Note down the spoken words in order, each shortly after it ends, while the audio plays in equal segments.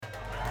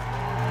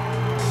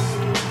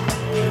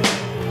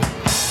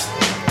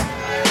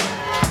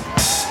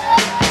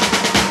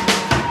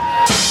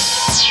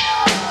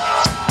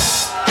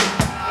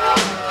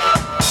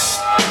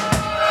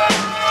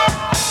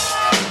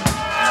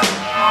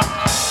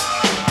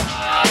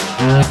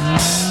Recorded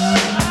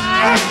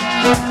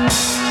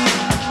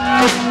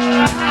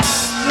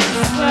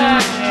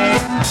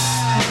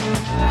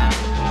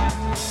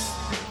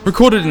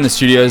in the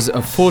studios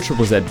of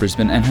 4ZZZ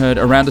Brisbane and heard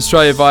around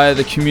Australia via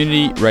the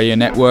Community Radio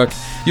Network,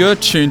 you're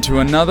tuned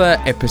to another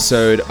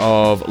episode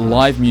of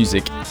live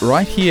music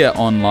right here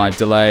on Live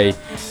Delay.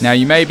 Now,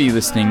 you may be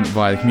listening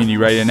via the Community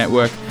Radio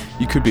Network,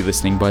 you could be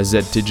listening by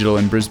Z Digital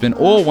in Brisbane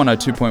or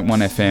 102.1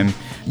 FM.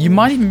 You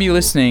might even be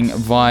listening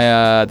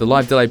via the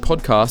Live Delay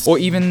podcast or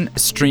even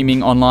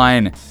streaming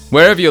online.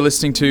 Wherever you're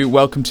listening to,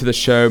 welcome to the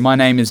show. My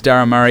name is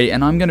Darren Murray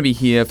and I'm going to be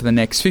here for the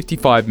next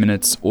 55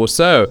 minutes or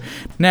so.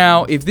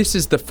 Now, if this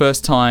is the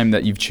first time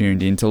that you've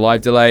tuned in to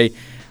Live Delay,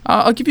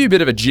 I'll give you a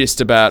bit of a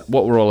gist about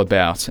what we're all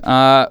about.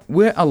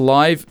 We're a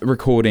live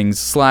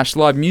recordings /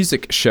 live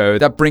music show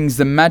that brings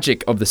the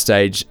magic of the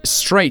stage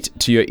straight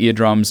to your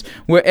eardrums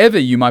wherever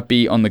you might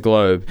be on the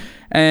globe.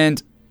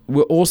 And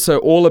we're also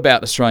all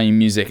about Australian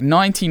music.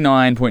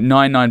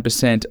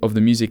 99.99% of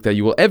the music that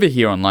you will ever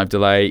hear on Live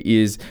Delay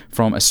is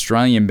from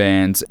Australian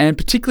bands, and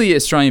particularly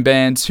Australian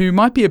bands who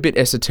might be a bit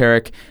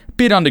esoteric, a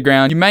bit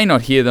underground. You may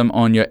not hear them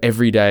on your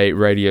everyday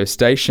radio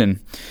station.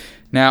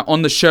 Now,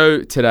 on the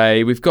show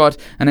today, we've got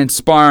an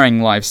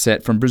inspiring live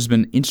set from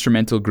Brisbane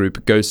instrumental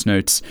group Ghost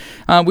Notes.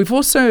 We've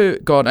also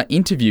got an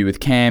interview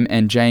with Cam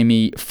and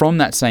Jamie from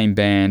that same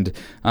band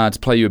to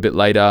play you a bit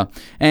later.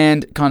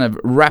 And kind of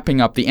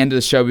wrapping up the end of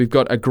the show, we've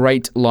got a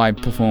great live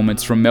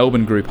performance from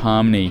Melbourne group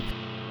Harmony.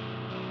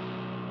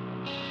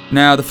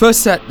 Now, the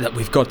first set that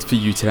we've got for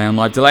you today on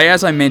Live Delay,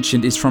 as I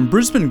mentioned, is from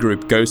Brisbane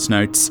group Ghost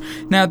Notes.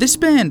 Now, this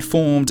band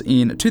formed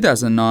in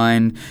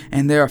 2009,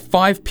 and they're a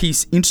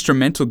 5-piece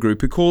instrumental group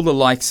who call the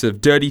likes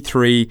of Dirty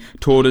Three,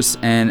 Tortoise,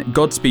 and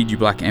Godspeed You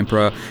Black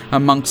Emperor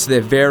amongst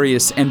their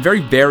various and very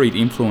varied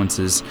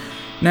influences.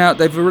 Now,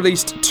 they've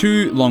released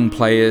 2 long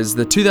players,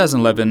 the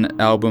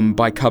 2011 album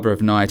By Cover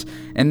of Night,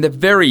 and the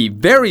very,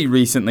 very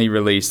recently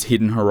released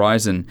Hidden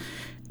Horizon.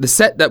 The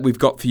set that we've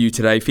got for you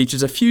today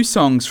features a few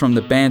songs from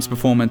the band's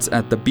performance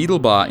at the Beetle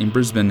Bar in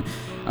Brisbane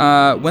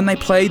when they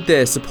played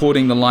there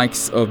supporting the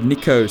likes of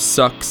Nico,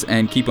 Sucks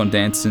and Keep On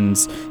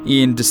Dancins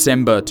in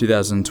December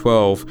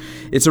 2012.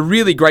 It's a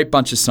really great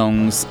bunch of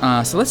songs,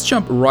 so let's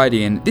jump right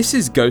in. This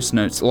is Ghost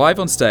Notes live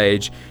on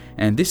stage,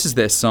 and this is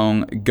their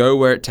song Go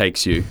Where It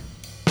Takes You.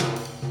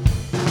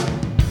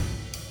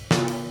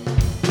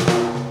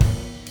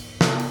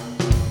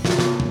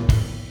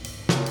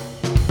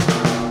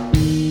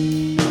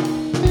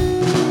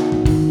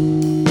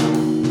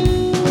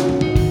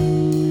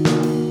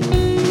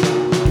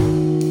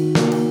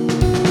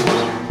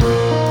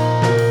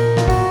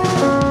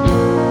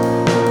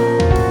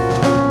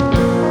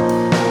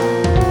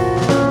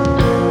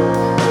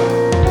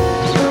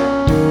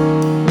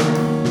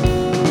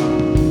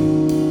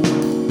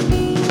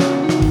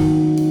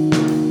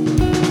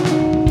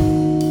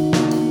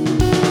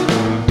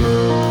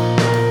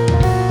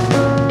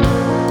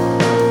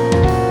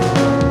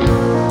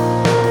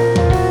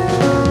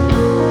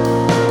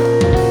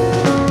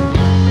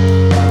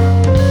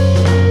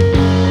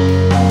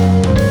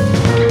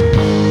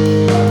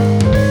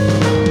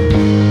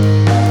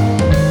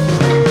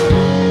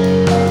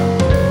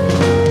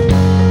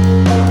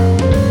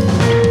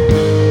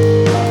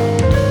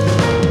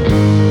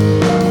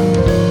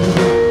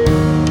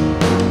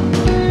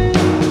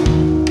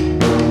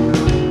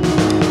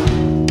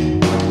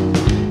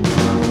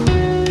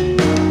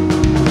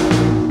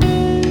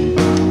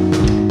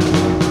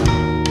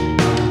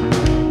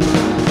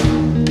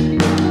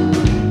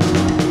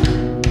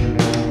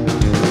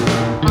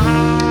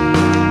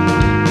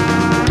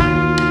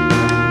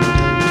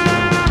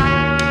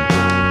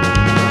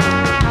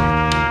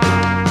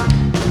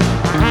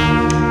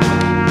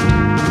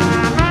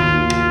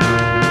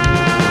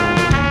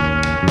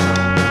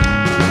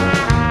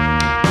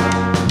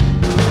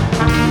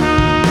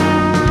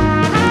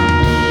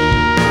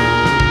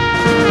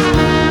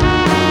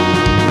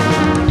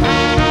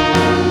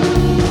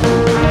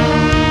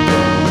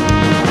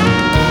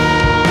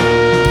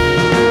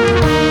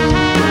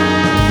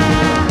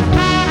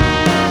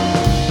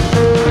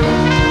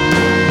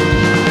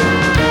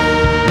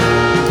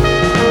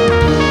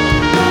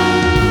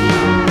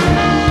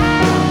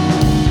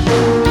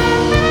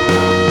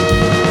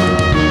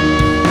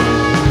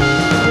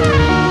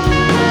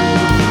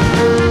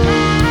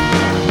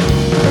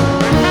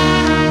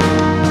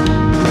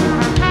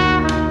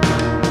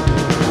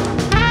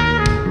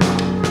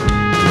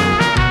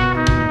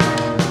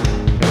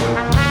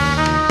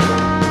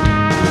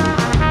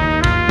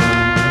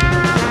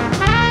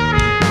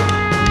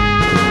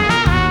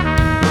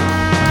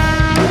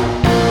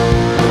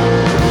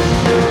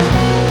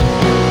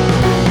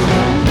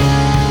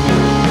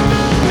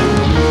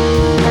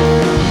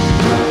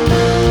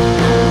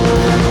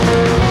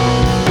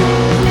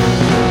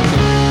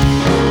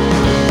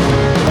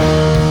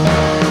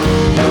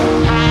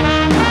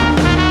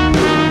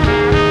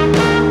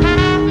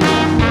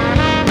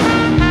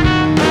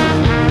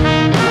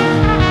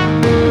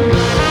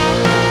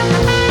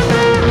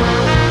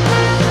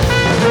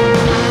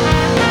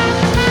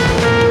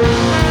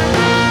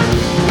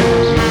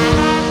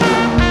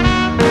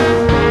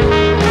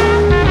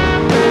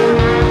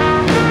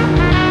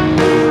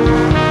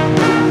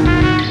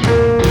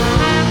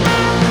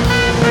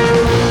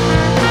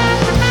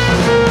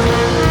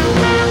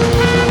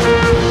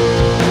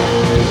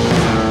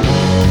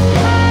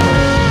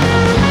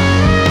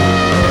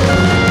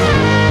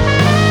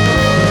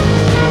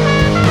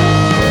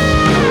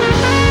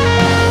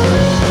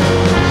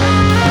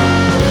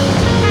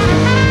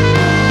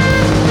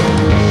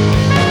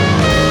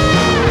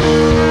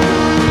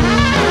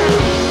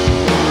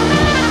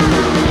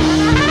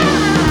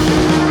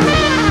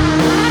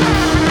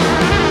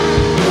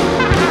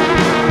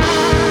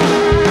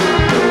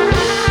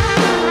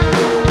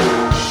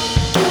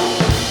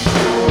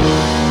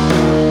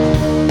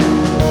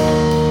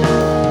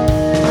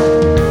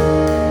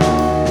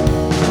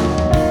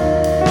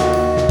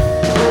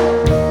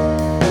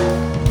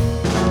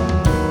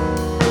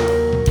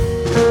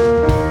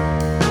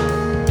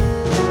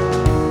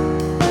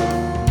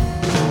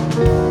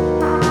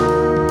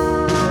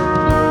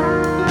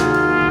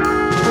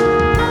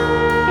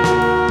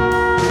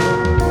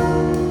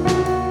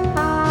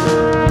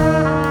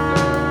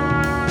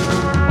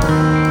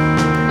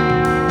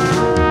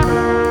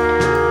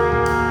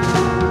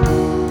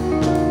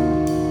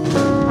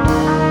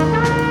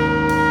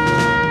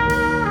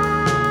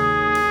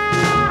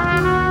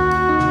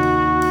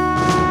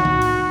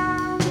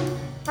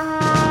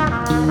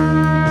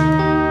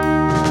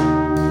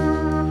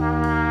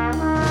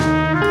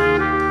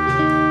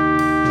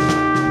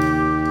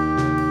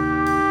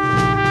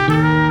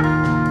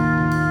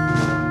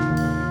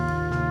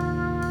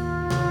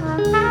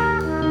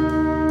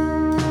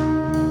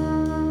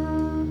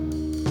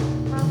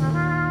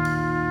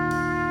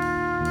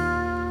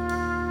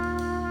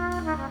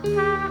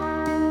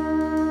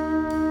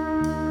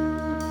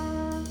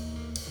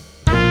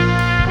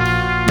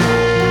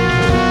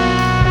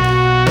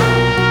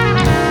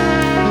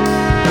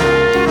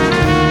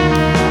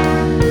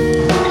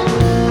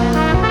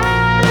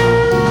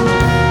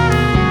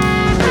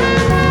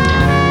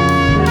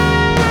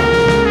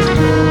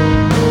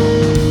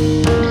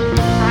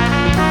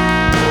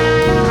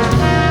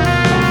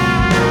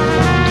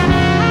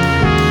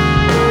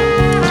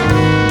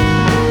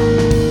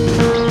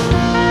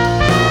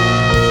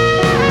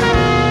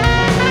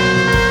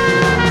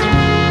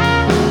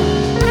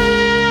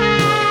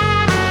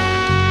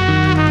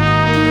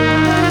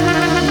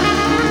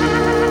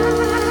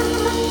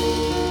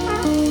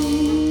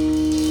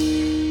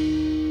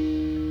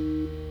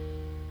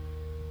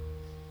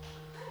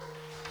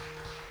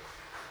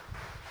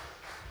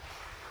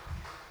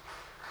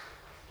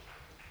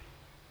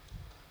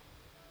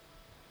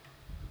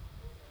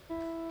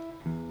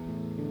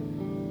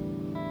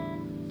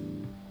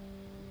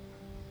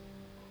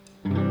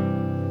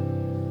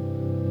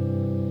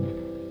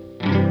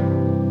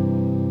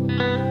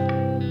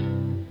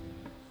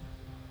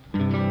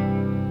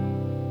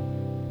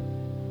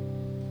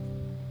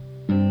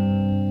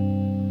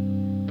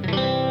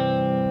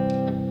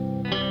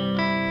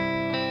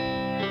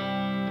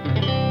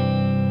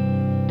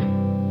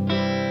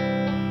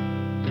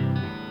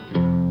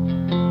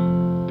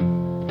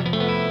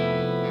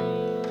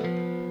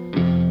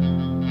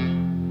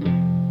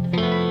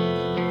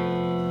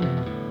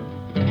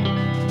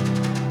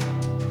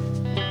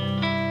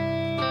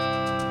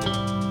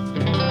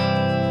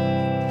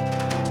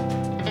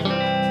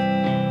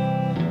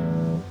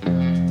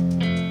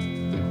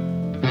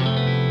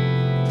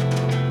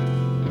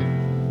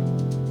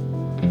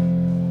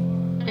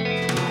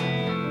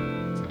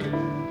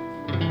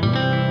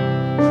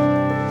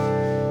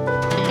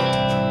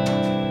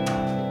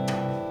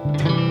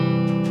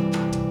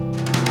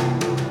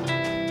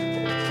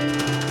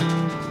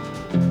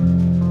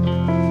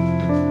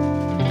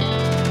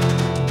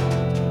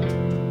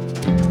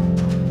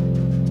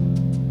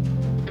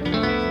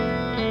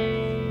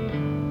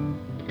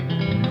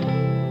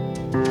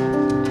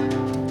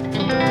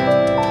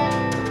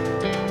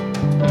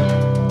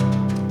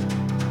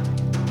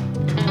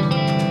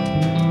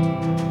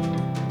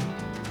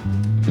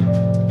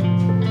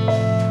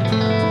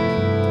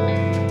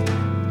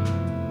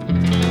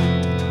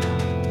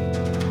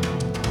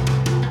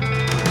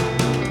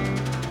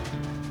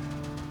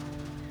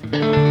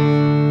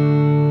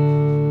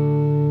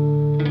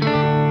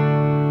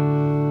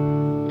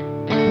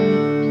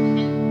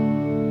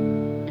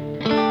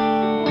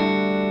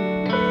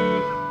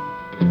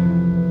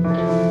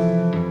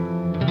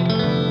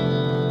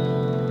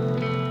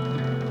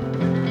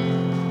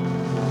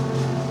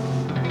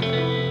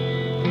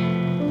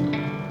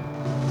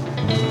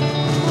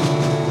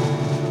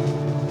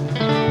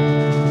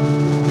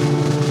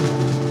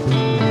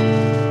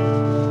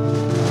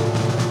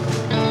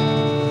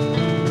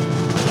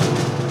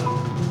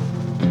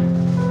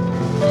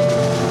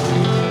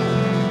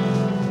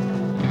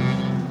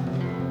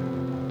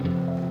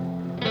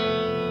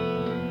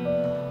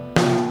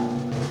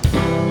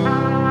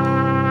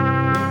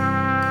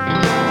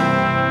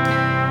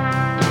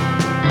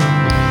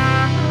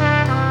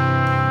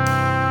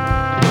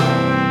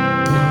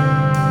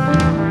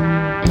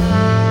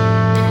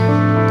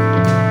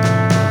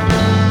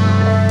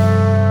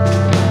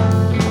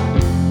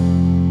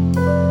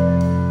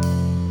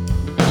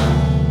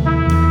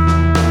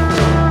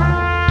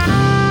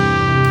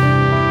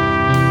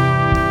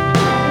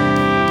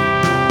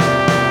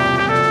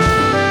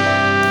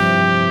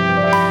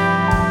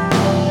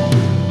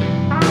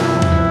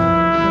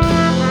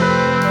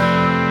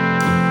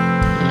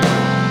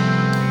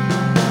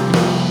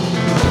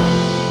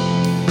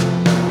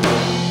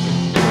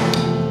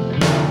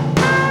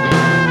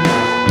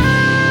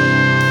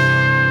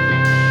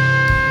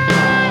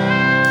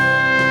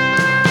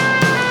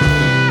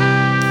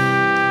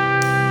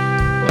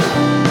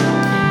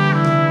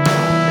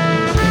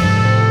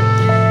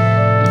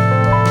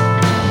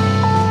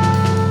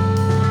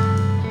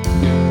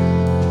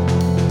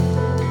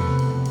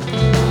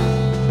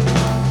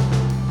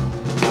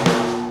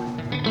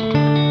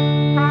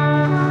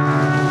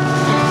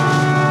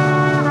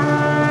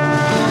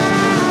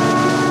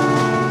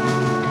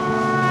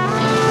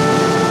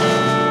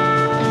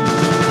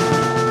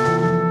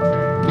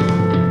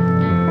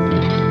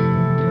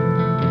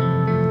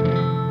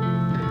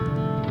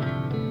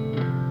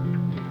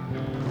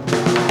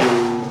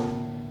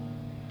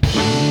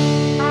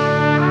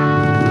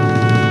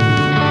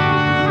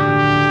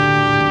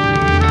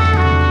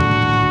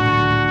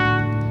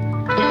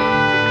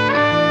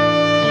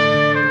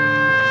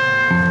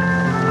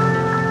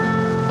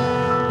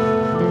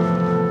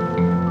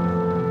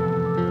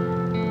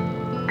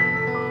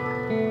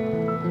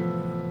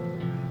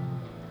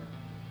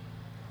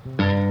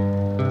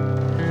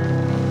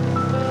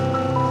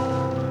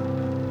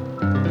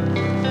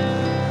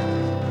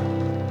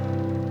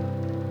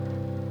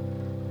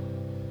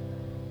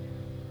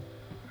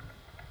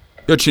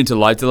 You're tuned to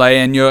Live Delay,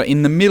 and you're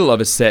in the middle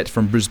of a set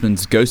from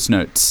Brisbane's Ghost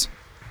Notes.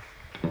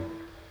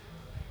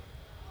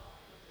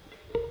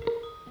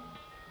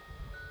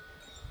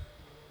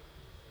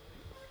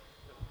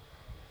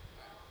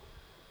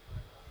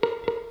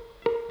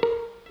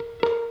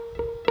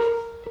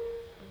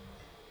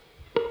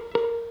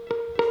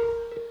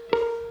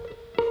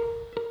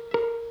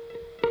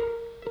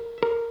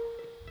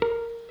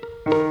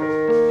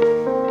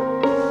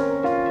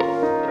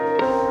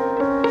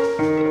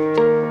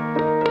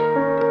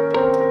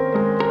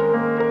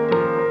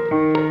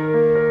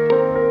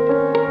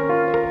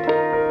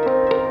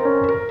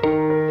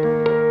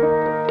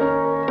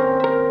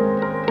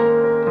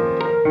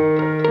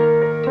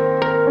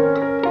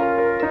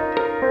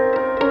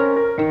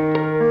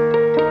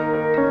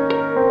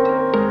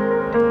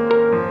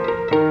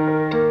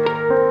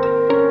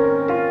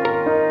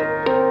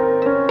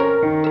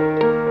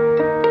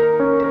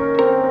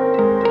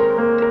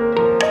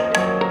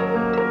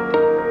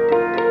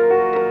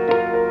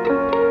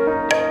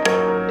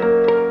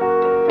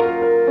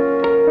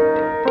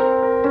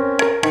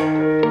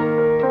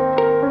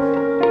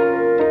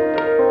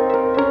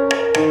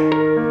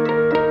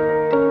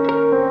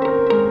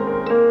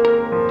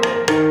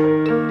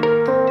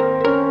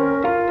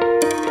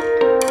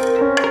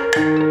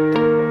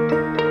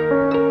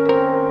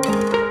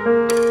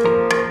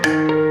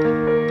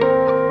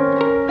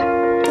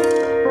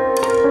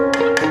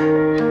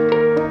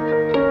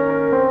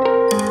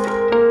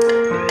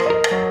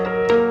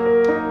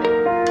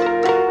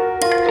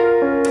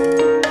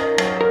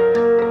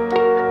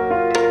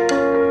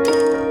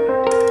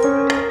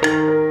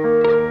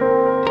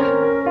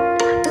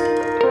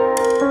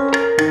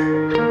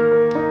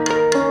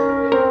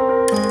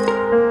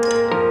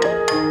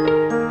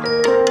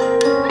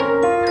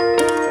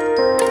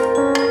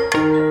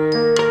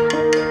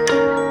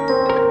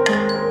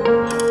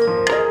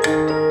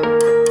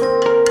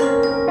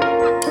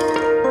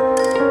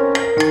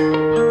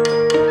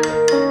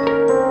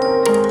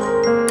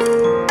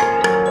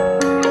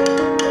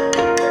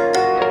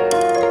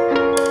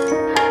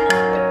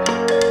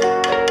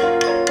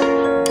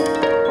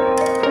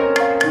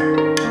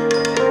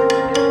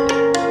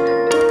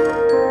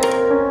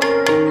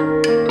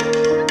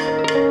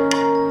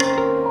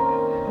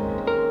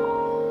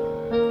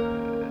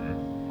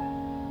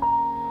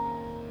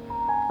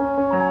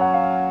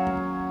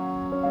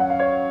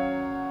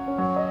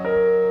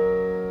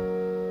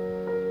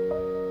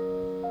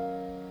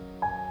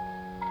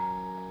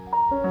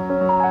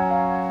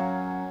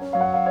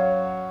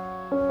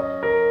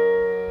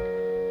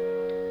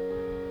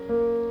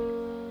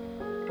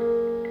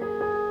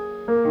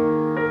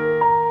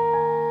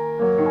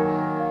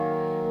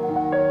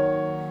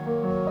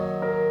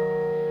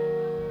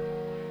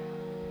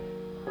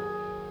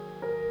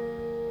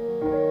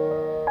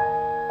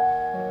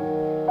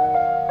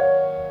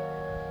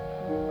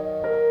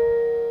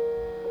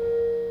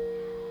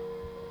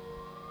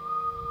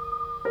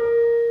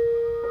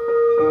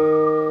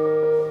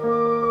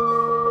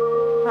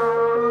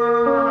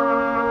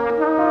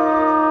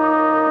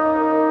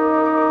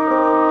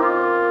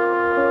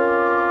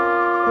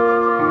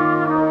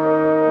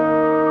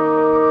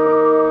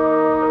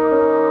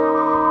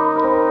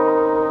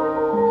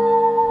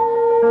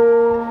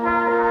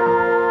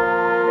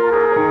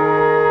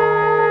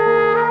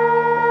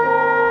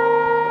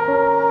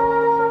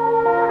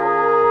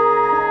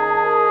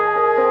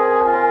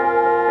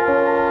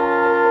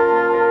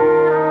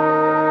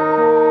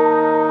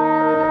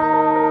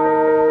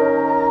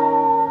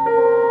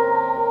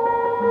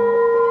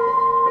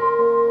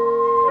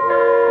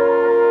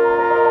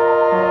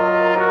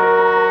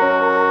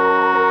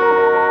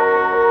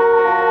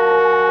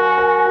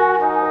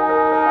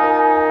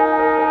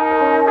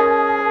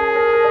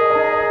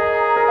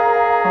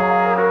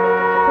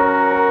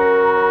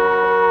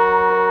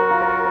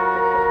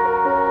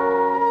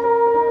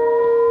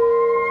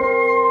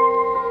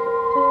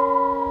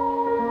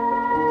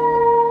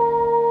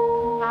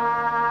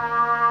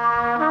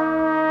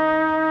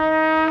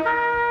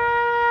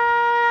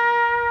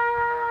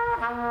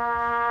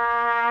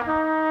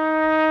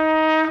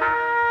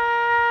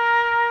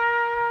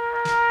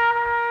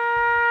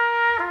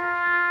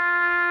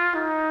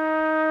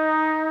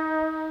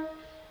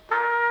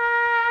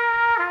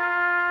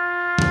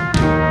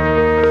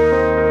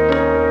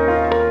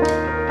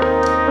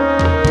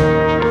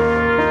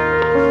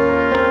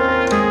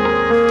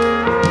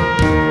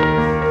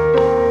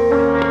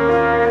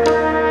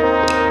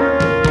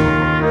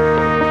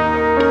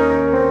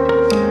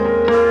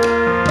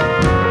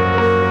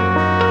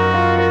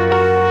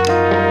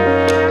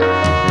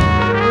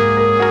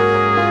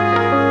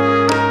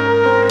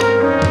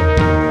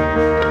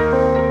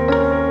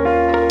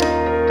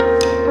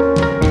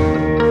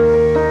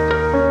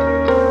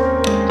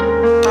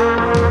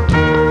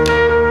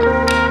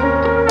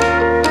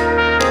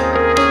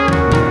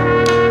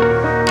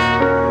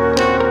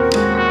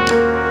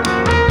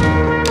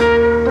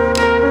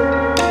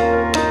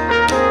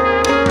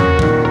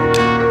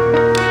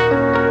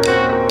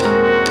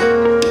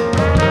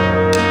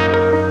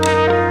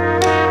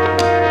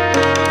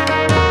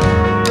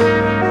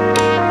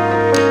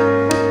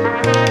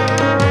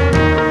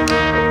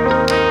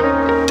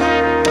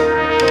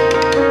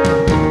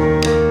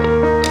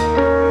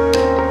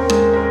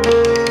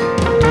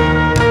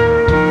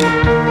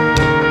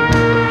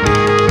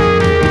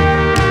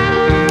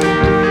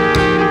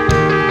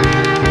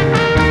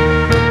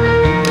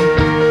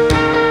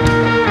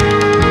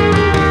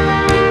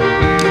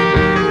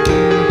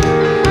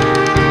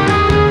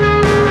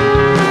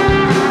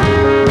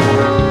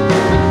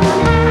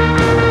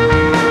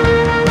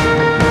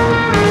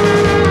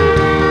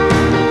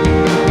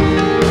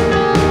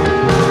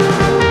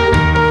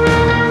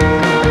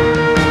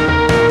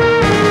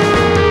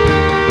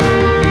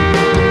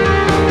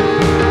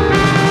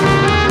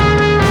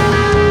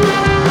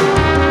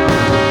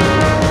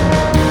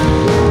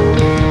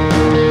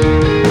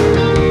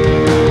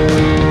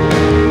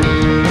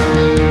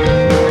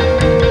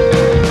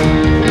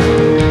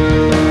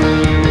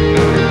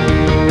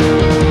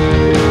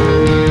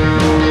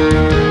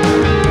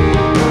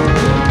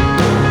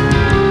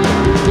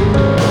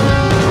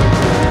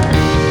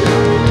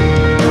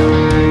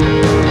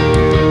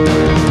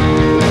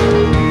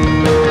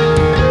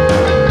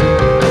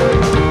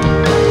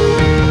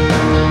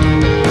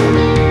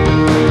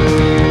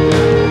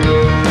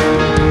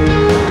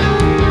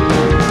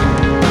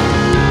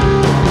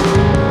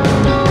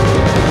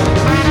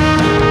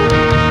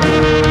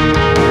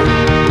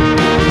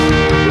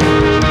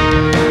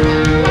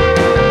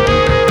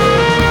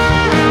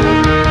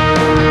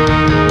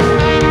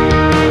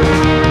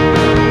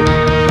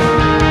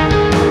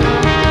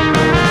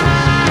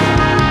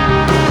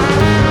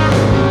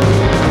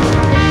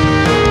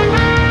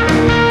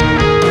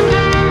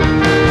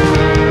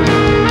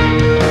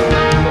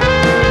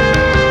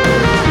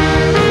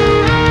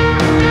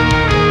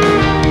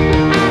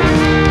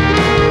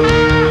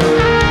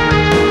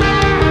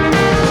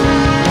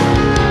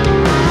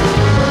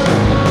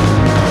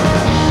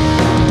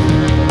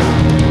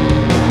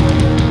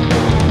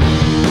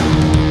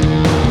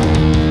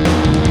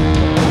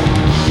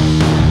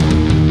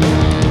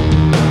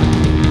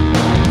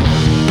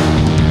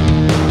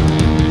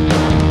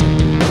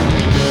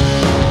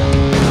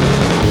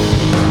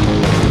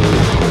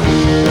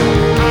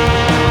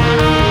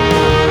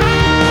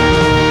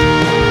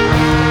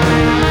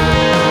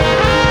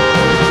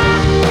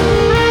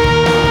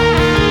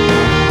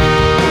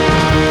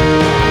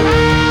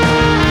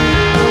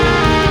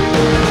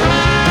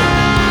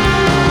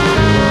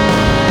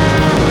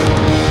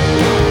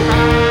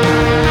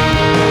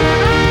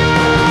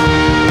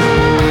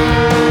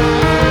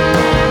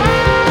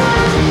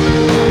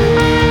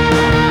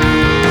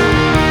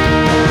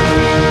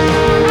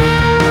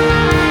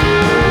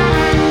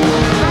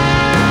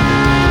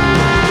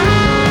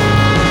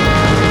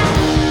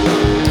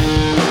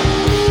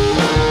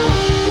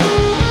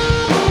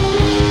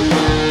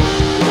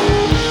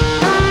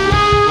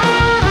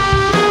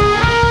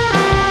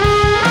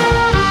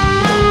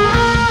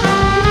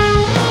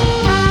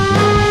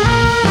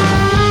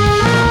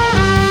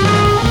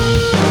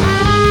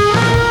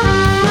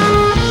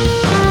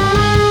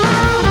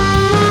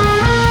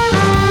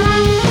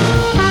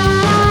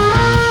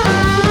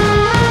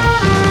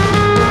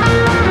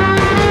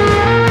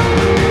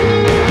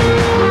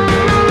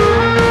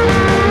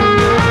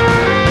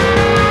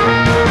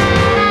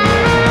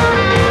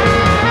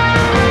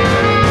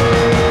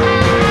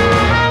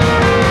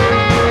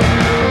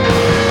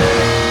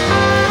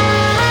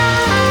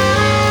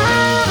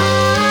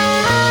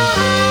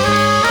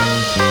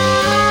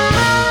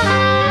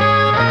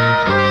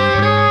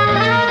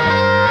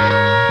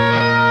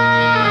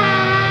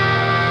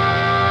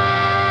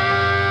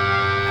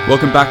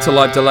 Welcome back to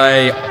Live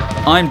Delay.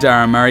 I'm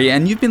Darren Murray,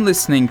 and you've been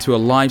listening to a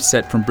live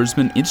set from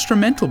Brisbane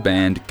instrumental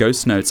band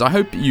Ghost Notes. I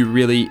hope you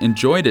really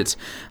enjoyed it.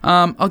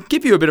 I'll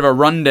give you a bit of a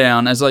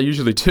rundown, as I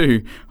usually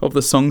do, of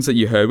the songs that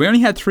you heard. We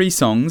only had 3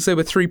 songs. There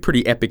were 3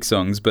 pretty epic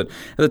songs, but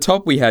at the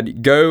top we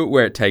had Go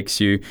Where It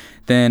Takes You,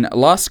 then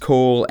Last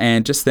Call,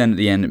 and just then at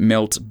the end,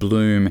 Melt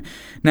Bloom.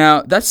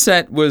 Now, that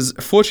set was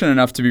fortunate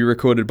enough to be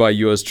recorded by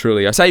yours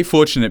truly. I say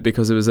fortunate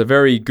because it was a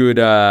very good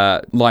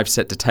live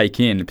set to take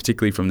in,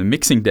 particularly from the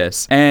mixing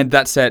desk. And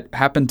that set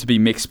happened to be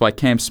mixed by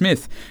Cam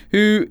Smith,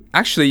 who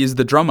actually is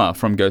the drummer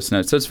from Ghost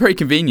Notes, so it's very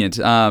convenient.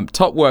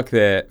 Top work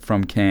there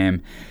from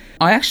Cam.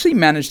 I actually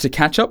managed to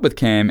catch up with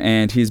Cam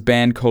and his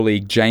band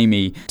colleague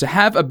Jamie to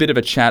have a bit of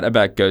a chat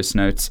about Ghost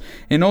Notes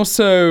and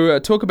also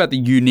talk about the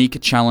unique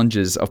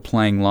challenges of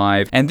playing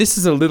live. And this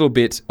is a little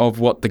bit of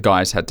what the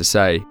guys had to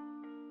say.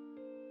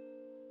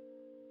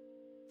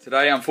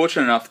 Today I'm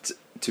fortunate enough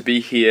to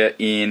be here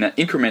in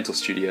Incremental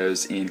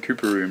Studios in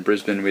Coorparoo in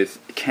Brisbane with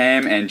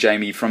Cam and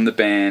Jamie from the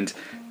band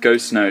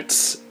Ghost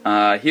Notes,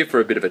 here for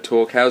a bit of a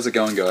talk. How's it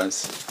going,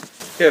 guys?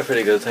 Yeah,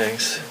 pretty good,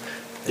 thanks.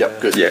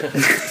 Yep, good. Yeah.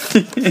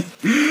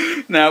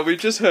 Now, we've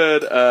just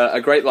heard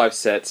a great live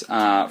set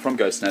from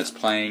Ghost Notes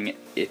playing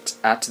it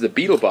at the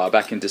Beetle Bar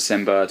back in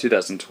December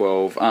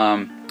 2012.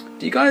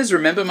 Do you guys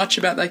remember much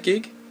about that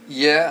gig?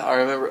 Yeah, I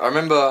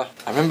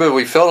remember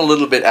we felt a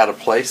little bit out of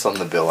place on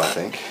the bill, I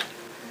think.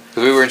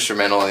 Because we were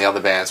instrumental and the other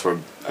bands were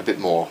a bit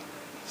more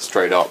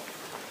straight up,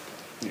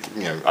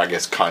 you know, I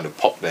guess kind of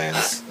pop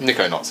bands.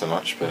 Nico not so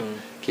much, but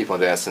Keep On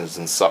Dancing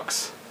and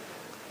Sucks,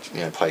 you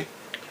know, play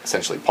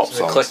essentially pop it's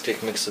songs. An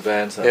eclectic mix of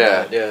bands.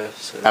 Yeah. Yeah.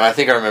 So. And I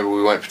think I remember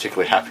we weren't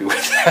particularly happy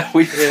with how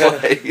we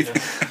played.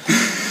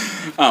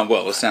 Yeah.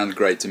 Well, it sounded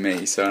great to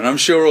me, so, and I'm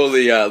sure all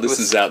the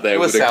listeners out there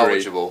would agree.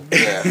 It was salvageable,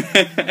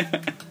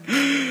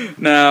 yeah.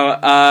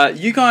 Now,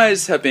 you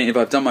guys have been, if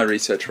I've done my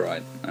research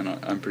right, and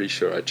I'm pretty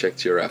sure I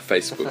checked your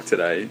Facebook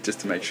today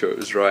just to make sure it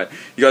was right,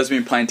 you guys have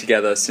been playing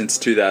together since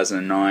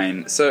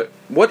 2009. So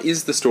what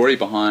is the story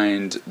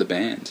behind the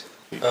band?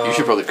 You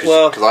should probably,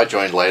 because I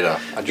joined later.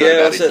 I joined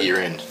about a year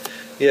in.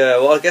 Yeah,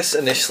 well, I guess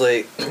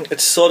initially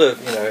it's sort of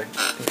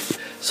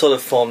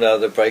formed out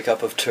of the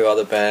breakup of 2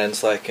 other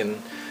bands. I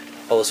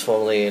was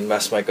formerly in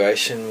Mass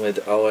Migration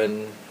with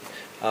Owen,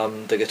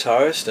 the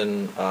guitarist,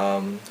 and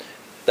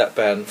that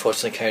band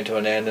unfortunately came to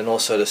an end. And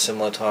also at a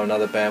similar time,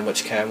 another band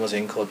which Cam was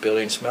in called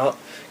Building Smelt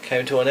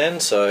came to an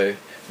end. So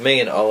me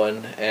and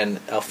Owen and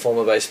our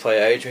former bass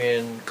player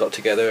Adrian got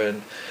together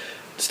and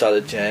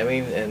started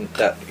jamming, and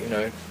that, you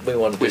know, we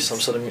wanted to do some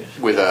sort of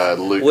music. With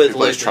Luke, who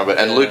plays trumpet,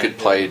 and Luke had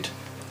played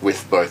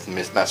with both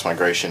Mass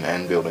Migration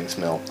and Building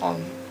Smelt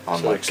on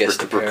like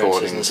guest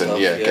recordings and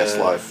guest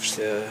live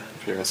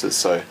appearances.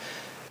 So,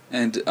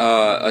 and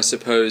I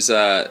suppose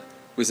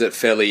was it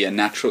fairly a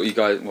natural? You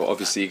guys, well,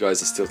 obviously you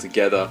guys are still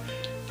together.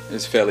 It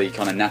was fairly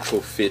kind of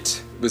natural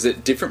fit. Was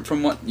it different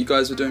from what you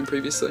guys were doing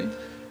previously?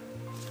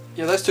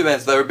 Yeah, those 2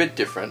 bands, they were a bit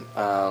different.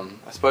 I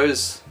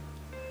suppose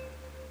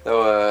they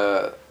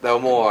were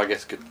more, I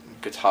guess,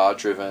 guitar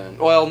driven.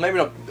 Well, maybe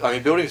not. I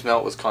mean, Building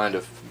Smelt was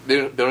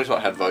Building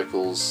Smelt had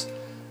vocals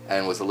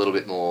and was a little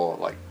bit more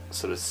like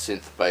sort of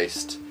synth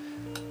based,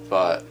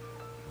 but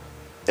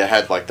it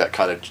had like that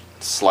kind of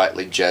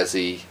slightly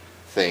jazzy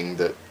thing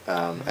that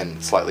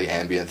and slightly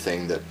ambient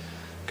thing that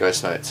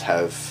Ghost Notes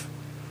have,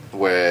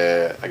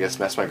 where I guess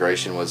Mass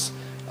Migration was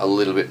a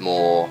little bit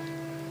more,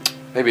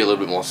 maybe a little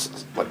bit more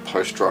like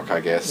post rock, I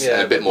guess,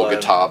 and a bit more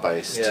guitar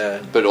based,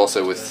 but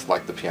also with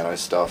like the piano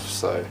stuff.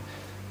 So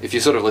if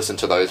you sort of listen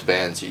to those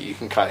bands, you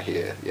can kind of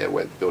hear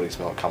where Building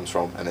Smelt comes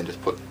from, and then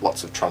just put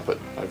lots of trumpet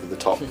over the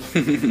top,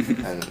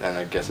 and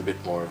I guess a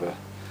bit more of a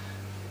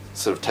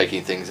sort of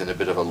taking things in a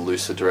bit of a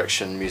looser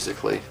direction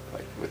musically,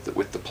 like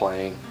with the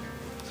playing,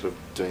 sort of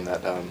doing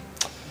that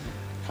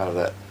kind of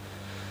that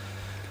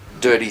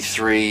Dirty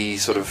 3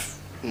 sort of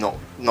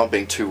not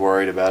being too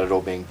worried about it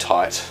or being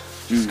tight,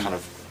 just kind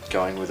of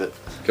going with it.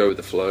 Go with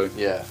the flow.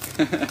 Yeah.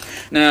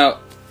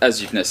 Now,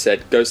 as you've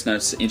said, Ghost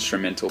Notes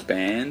instrumental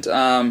band.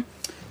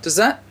 Does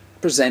that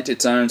present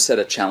its own set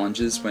of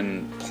challenges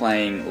when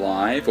playing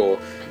live, or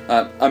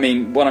I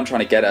mean, what I'm trying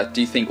to get at,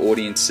 do you think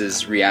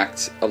audiences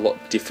react a lot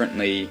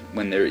differently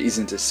when there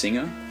isn't a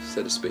singer,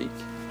 so to speak?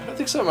 I don't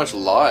think so much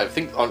live. I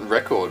think on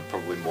record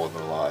probably more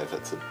than live.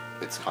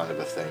 It's kind of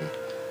a thing.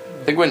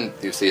 I think when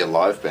you see a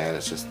live band,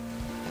 it's just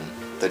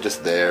they're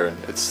just there, and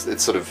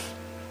it's sort of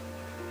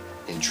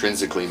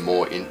intrinsically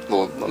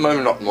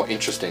maybe not more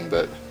interesting,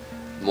 but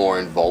more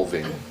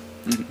involving.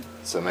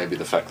 So maybe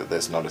the fact that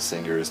there's not a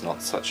singer is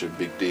not such a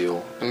big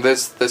deal. And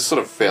there's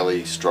sort of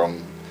fairly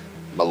strong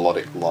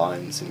melodic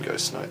lines in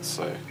Ghost Notes,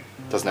 so it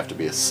doesn't have to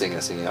be a singer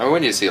singing. I mean,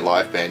 when you see a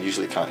live band, you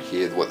usually can't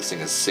hear what the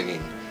singer's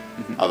singing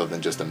other than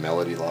just a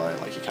melody line.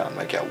 Like, you can't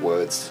make out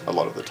words a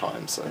lot of the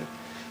time. So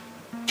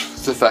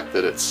it's the fact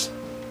that it's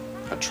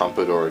a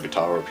trumpet or a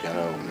guitar or a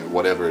piano,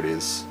 whatever it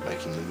is,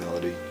 making the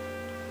melody.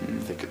 I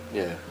think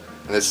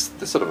and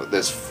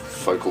there's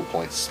focal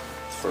points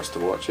for us to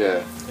watch.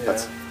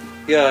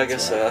 I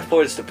guess I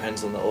suppose it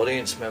depends on the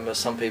audience member.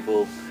 Some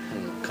people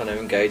kind of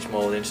engage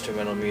more with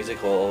instrumental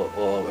music or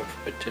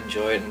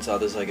enjoy it, and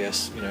others, I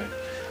guess,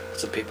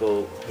 lots of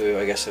people who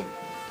I guess have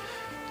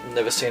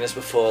never seen us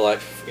before, like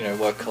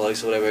work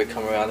colleagues or whatever,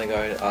 come around and go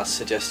and ask,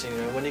 suggesting,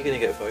 when are you going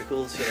to get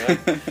vocals?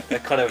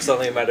 That kind of it's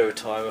only a matter of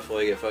time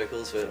before you get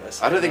vocals. But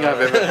I don't think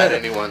I've ever had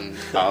anyone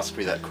ask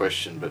me that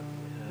question, but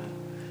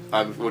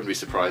I wouldn't be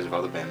surprised if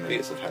other band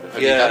members have had it.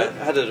 Have you had it?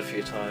 I had it a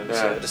few times.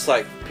 Yeah. Just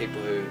like people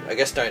who I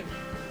guess don't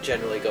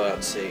generally go out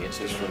and see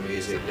instrumental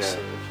music, yeah. so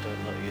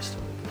they're not used to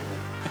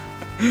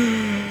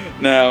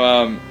it.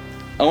 Now,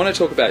 I want to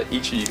talk about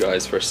each of you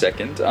guys for a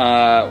second.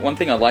 One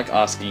thing I like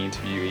asking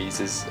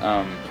interviewees is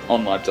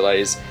on Live Delay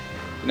is,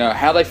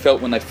 how they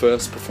felt when they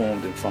first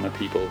performed in front of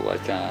people.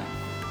 Like,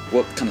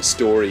 what kind of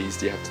stories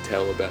do you have to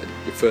tell about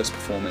your first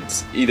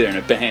performance, either in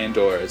a band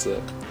or as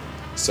a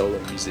solo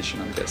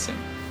musician? I'm guessing.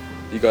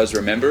 Do you guys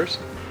remember it?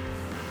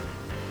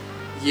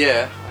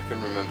 Yeah, I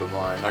can remember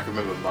mine. I can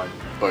remember mine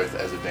both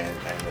as a band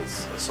and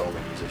as a solo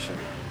musician.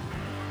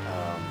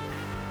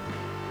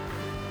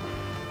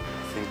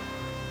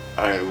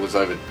 I think it was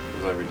over a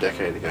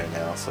decade ago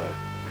now. So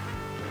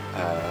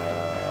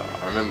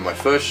I remember my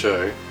first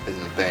show as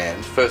in a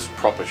band, first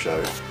proper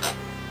show,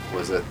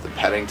 was at the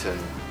Paddington.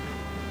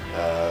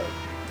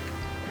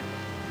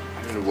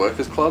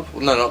 Workers Club?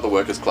 Well, no, not the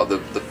Workers Club.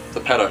 The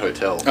Paddo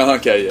Hotel. Oh,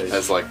 okay, yeah.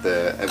 As like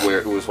where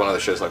it was one of the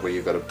shows like where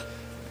you've got to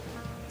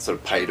sort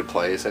of pay to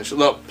play, essentially.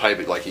 Not pay,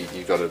 but like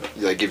you got to.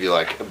 They give you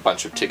like a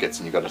bunch of tickets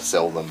and you got to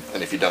sell them.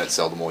 And if you don't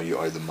sell them all, you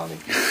owe them money.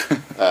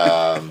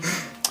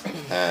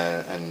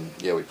 And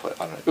yeah, we played.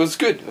 I don't know. It was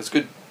good. It was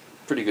good.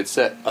 Pretty good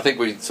set. I think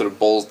we sort of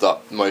ballsed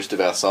up most of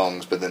our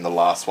songs, but then the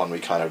last one we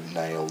kind of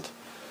nailed.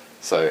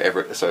 So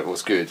it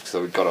was good.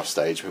 So we got off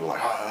stage. We were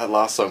like, that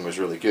last song was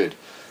really good.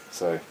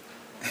 So.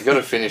 You got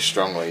to finish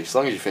strongly. As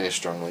long as you finish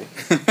strongly,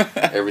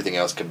 everything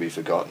else can be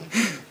forgotten.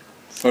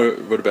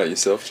 What about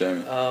yourself,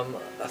 Jamie? I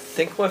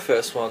think my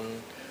first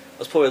one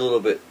was probably a little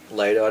bit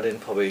later. I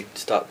didn't probably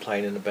start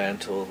playing in a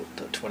band till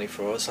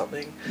 24 or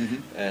something. Mm-hmm.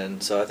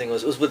 And so I think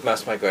it was with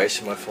Mass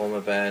Migration, my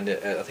former band,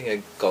 I think at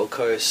Gold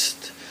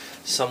Coast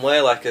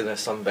somewhere, like in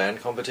some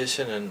band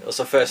competition, and it was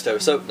the first ever.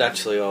 So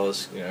naturally I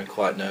was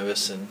quite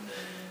nervous and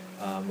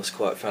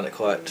found it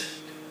quite,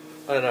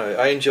 I don't know,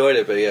 I enjoyed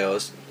it, but yeah, I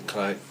was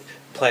kind of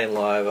playing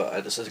live.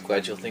 This is a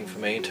gradual thing for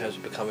me in terms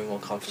of becoming more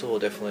comfortable.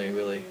 Definitely,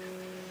 really.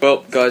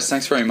 Well, guys,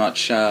 thanks very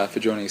much for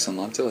joining us on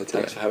Live Delay today.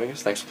 Thanks for having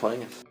us. Thanks for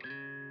playing us.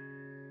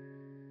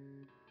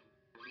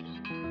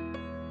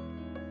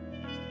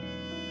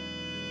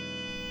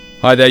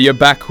 Hi there, you're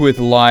back with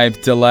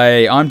Live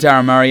Delay. I'm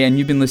Darren Murray, and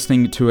you've been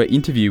listening to an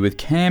interview with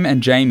Cam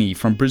and Jamie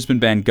from Brisbane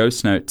band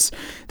Ghost Notes.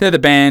 They're the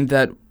band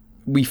that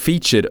we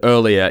featured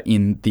earlier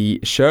in the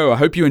show. I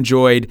hope you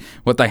enjoyed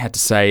what they had to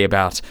say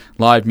about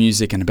live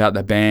music and about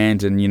their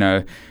band and,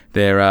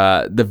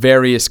 their the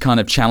various kind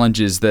of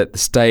challenges that the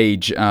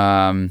stage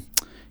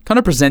kind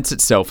of presents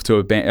itself to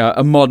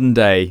a modern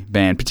day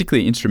band,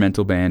 particularly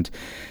instrumental band.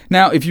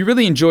 Now, if you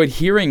really enjoyed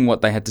hearing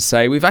what they had to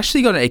say, we've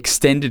actually got an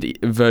extended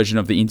version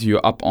of the interview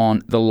up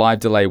on the Live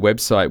Delay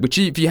website, which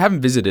if you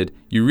haven't visited,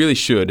 you really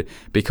should,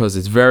 because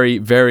it's very,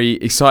 very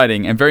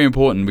exciting and very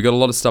important. We've got a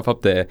lot of stuff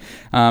up there,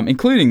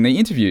 including the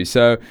interview.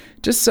 So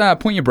just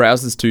point your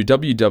browsers to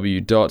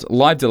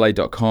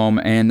www.livedelay.com,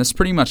 and that's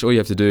pretty much all you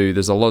have to do.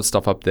 There's a lot of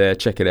stuff up there.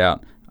 Check it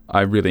out.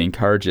 I really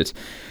encourage it.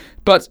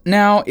 But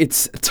now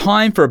it's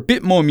time for a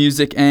bit more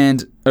music,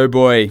 and oh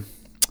boy,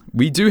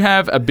 we do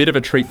have a bit of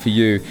a treat for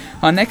you.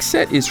 Our next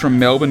set is from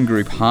Melbourne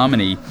group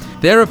Harmony.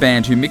 They're a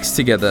band who mix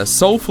together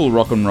soulful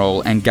rock and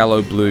roll and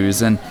gallo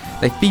blues, and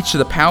they feature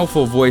the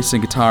powerful voice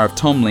and guitar of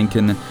Tom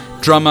Lincoln,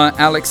 drummer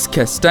Alex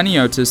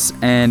Castaniotis,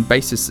 and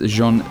bassist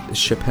Jean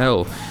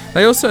Chappelle.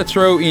 They also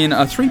throw in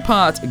a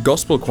 3-part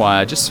gospel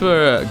choir just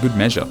for good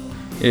measure.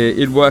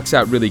 It works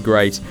out really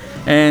great.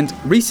 And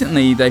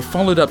recently, they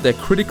followed up their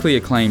critically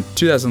acclaimed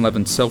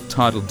 2011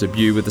 self-titled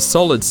debut with a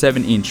solid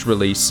 7-inch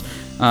release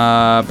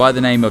by the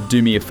name of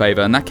Do Me a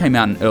Favor, and that came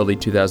out in early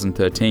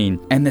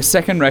 2013. And their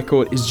second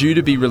record is due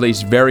to be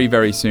released very,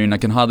 very soon. I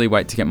can hardly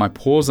wait to get my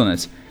paws on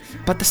it.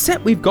 But the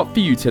set we've got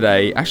for you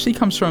today actually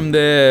comes from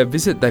their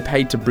visit they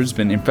paid to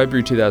Brisbane in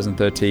February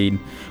 2013,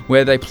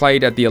 where they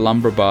played at the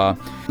Alhambra Bar.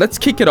 Let's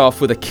kick it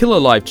off with a killer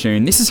live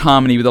tune. This is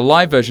Harmony with a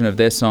live version of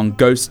their song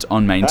Ghost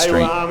on Main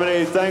Street. Hey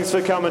Harmony, thanks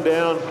for coming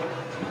down.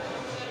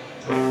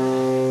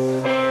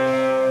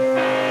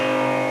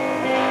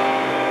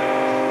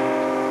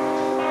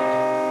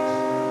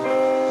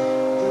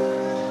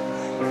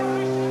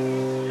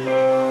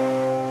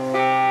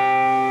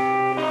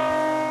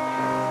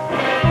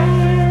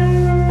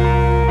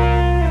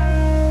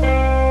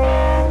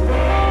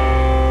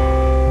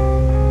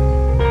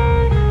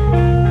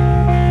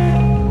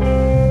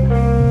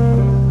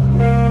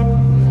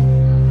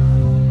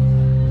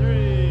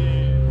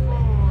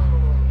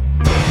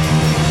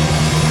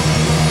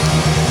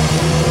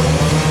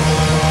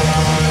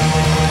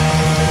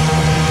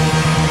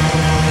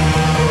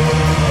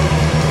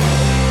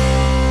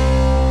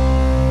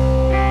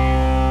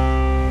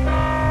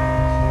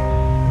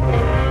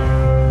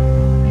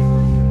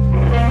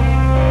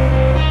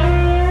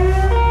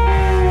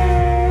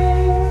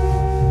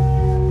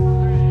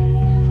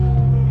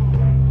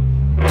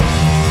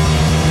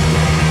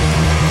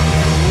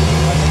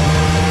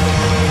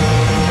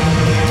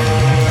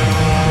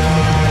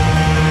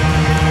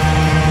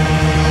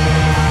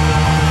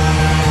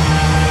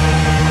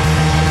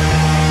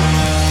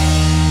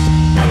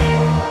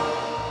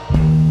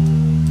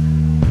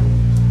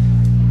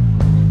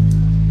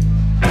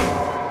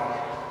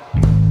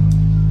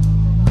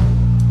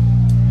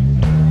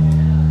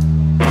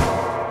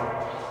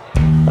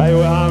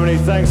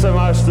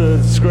 watch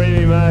the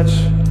screaming match,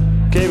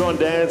 keep on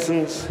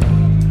dancing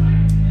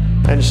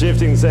and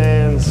shifting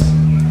sands.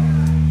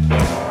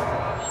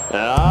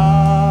 And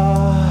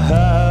I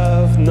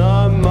have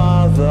no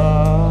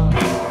mother,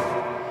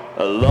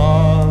 I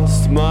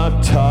lost my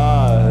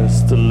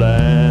ties to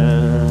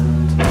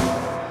land.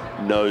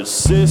 No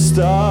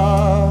sister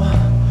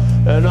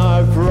and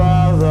no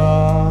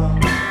brother,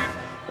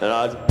 and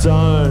I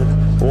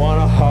don't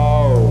wanna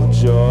hold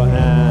your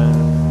hand.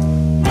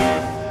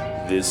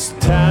 This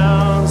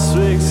town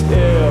speaks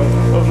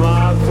ill of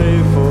my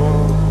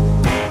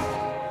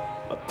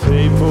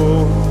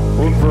people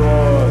were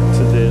brought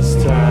to this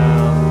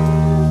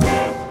town.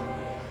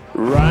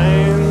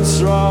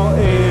 Rains roll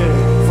in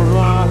from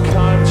our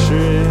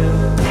country,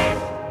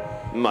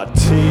 my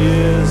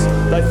tears,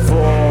 they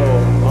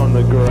fall on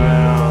the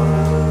ground.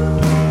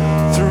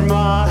 Through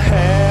my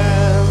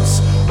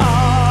hands I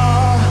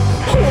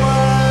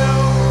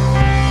wail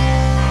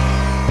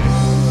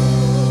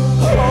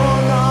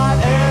all night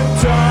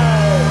and day.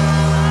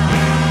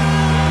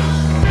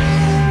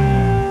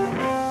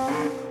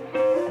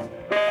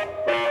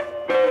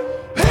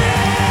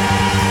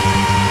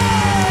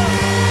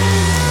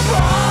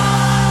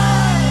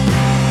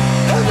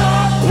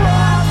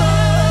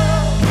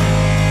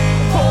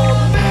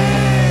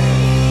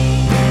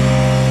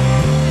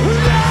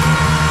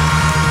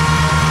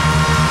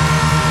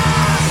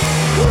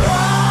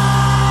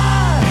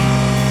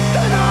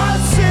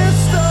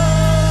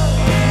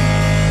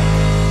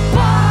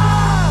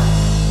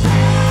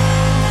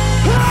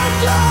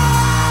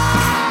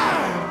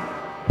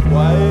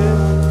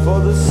 Waiting for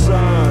the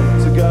sun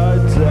to go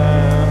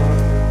down,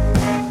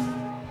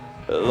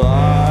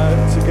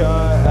 light to go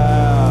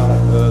out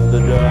of the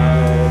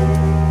day.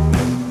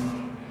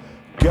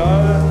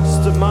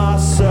 Ghost of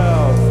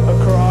myself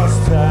across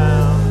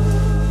town,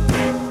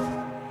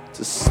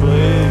 to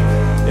sleep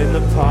in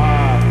the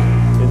park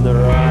in the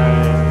rain.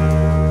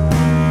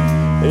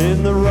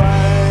 In the rain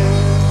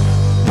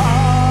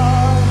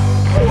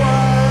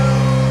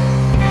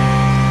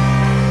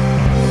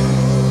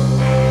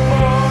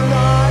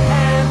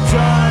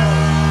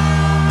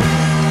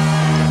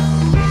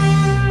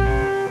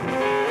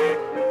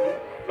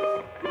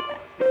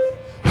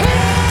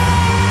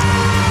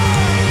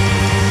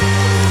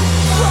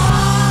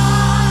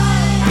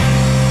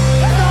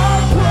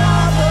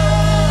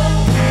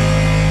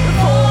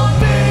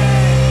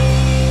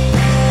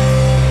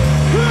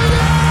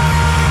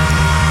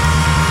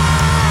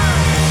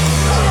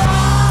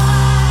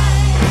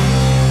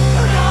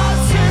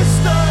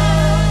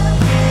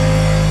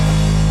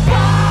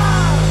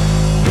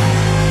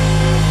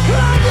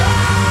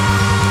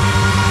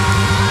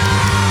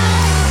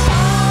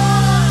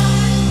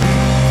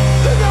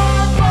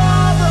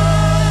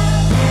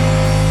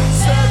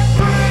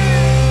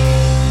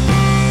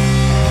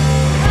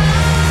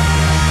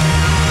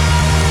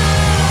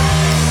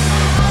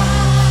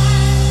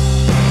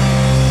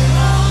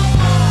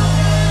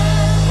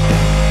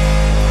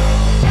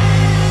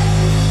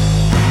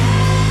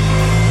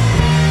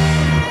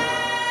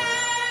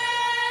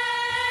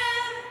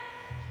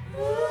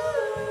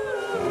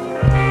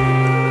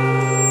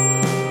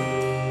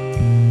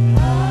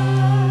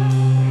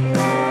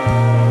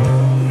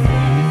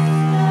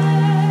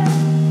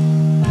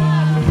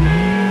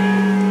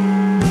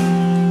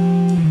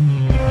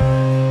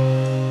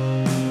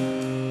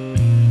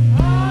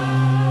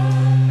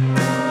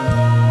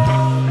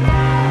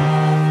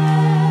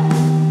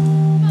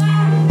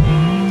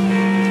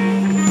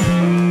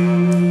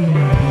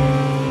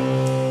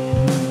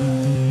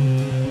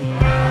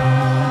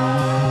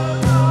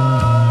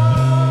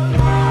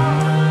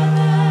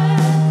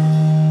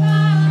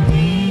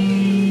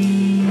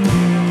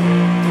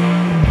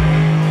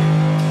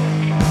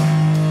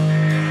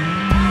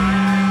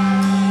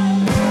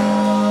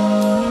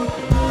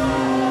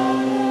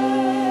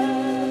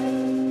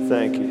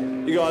Thank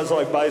you. You guys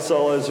like bass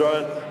solos,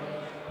 right?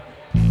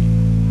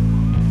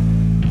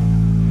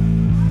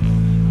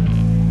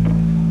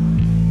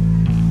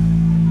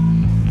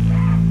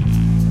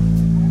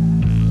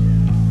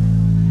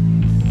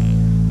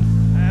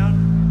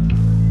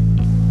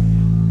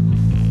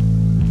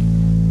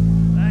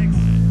 Thanks.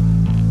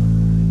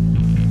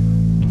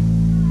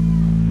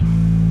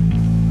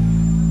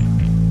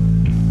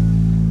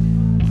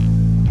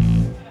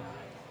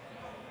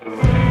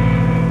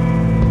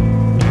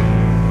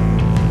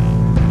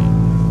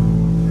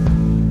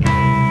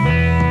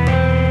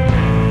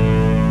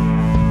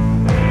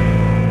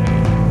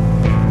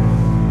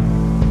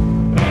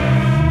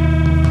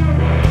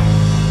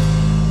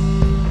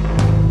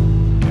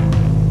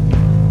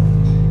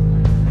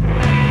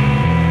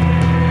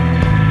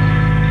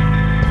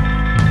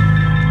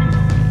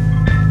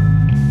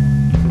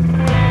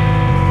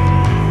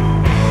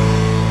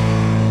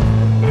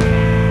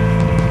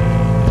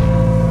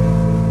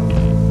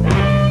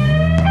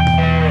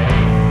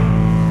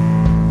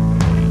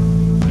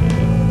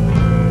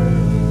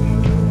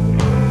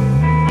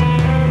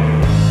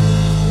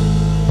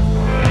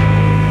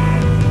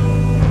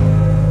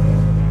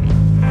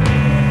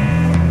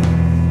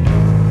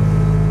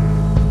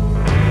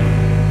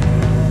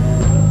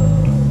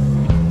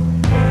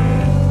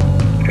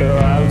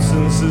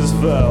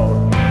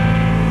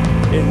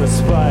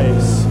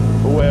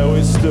 where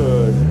we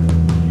stood,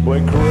 where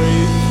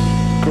grief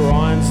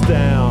grinds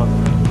down.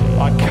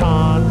 I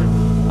can't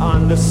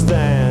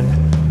understand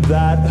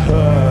that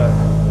hurt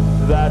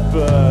that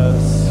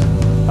bursts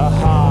a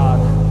heart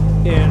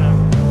in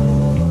it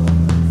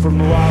from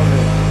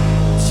loving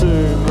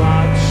too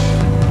much.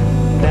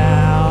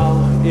 Now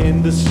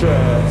in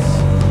distress,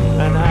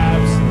 an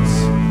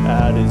absence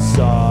at his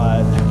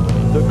side,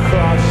 the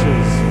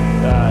crushes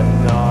at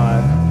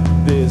night.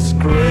 This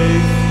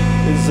grief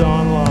is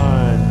on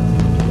loan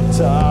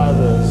to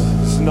others,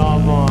 it's not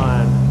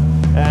mine,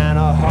 and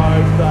I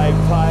hope they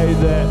pay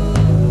that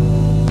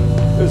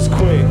as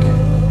quick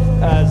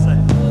as they,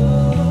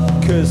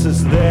 'cause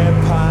it's their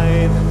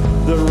pain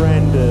that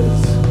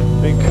renders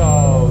me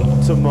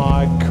cold to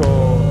my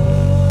core.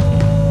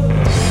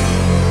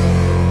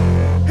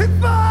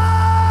 If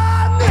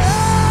I never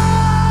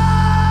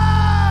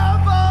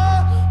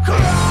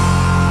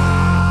cry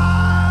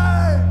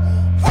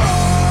for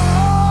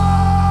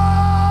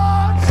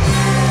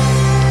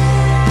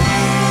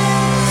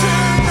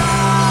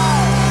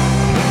tonight,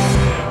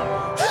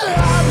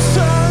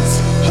 absence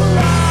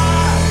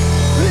like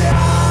the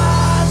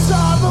eyes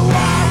of the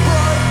white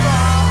broke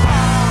my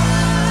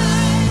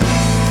heart,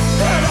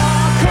 and I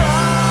cry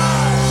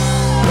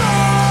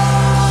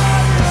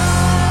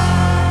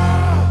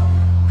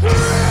grief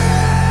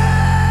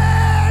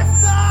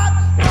not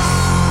mine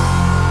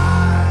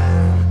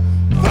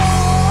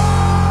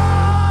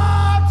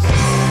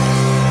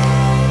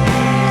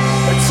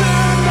thoughts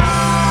tonight.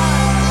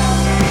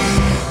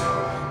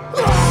 I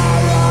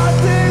write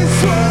these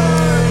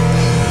words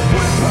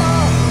with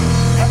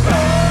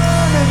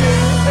burning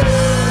in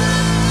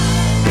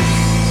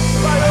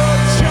by your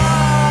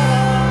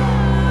child.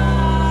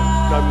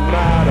 No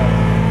matter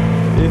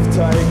if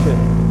taken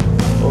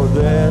or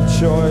their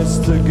choice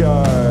to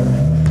go,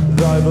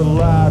 though the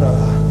latter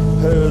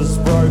has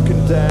broken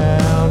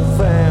down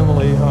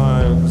family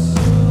homes,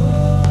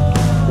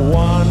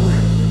 one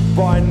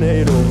by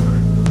needle,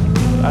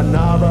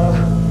 another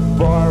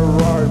by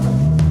rope,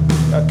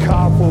 a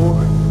couple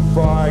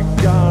by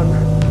gun,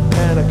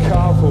 and a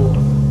couple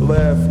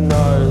left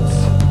notes.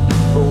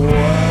 The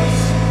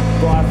worst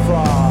by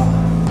far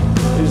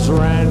is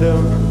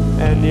random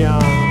and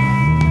young,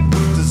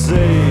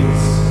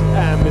 disease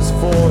and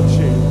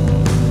misfortune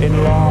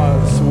in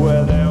lives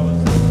where there was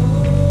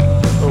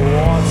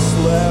what's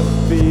left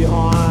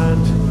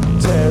behind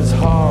tears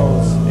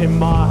holes in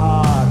my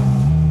heart,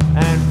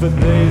 and for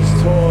these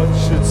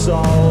tortured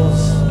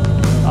souls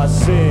I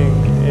sing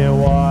in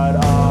wide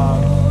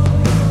arms.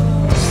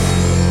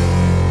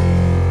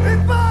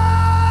 If I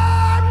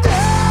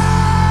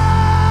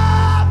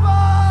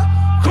never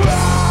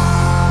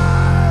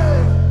cry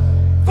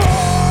for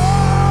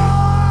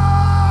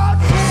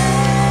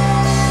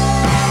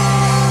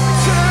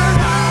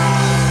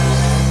tonight,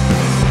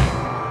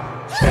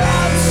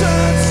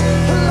 absence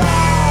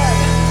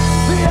like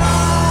the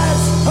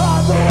eyes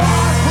of the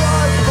white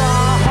broke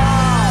my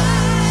heart,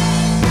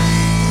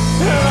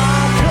 and I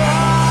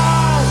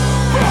cry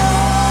for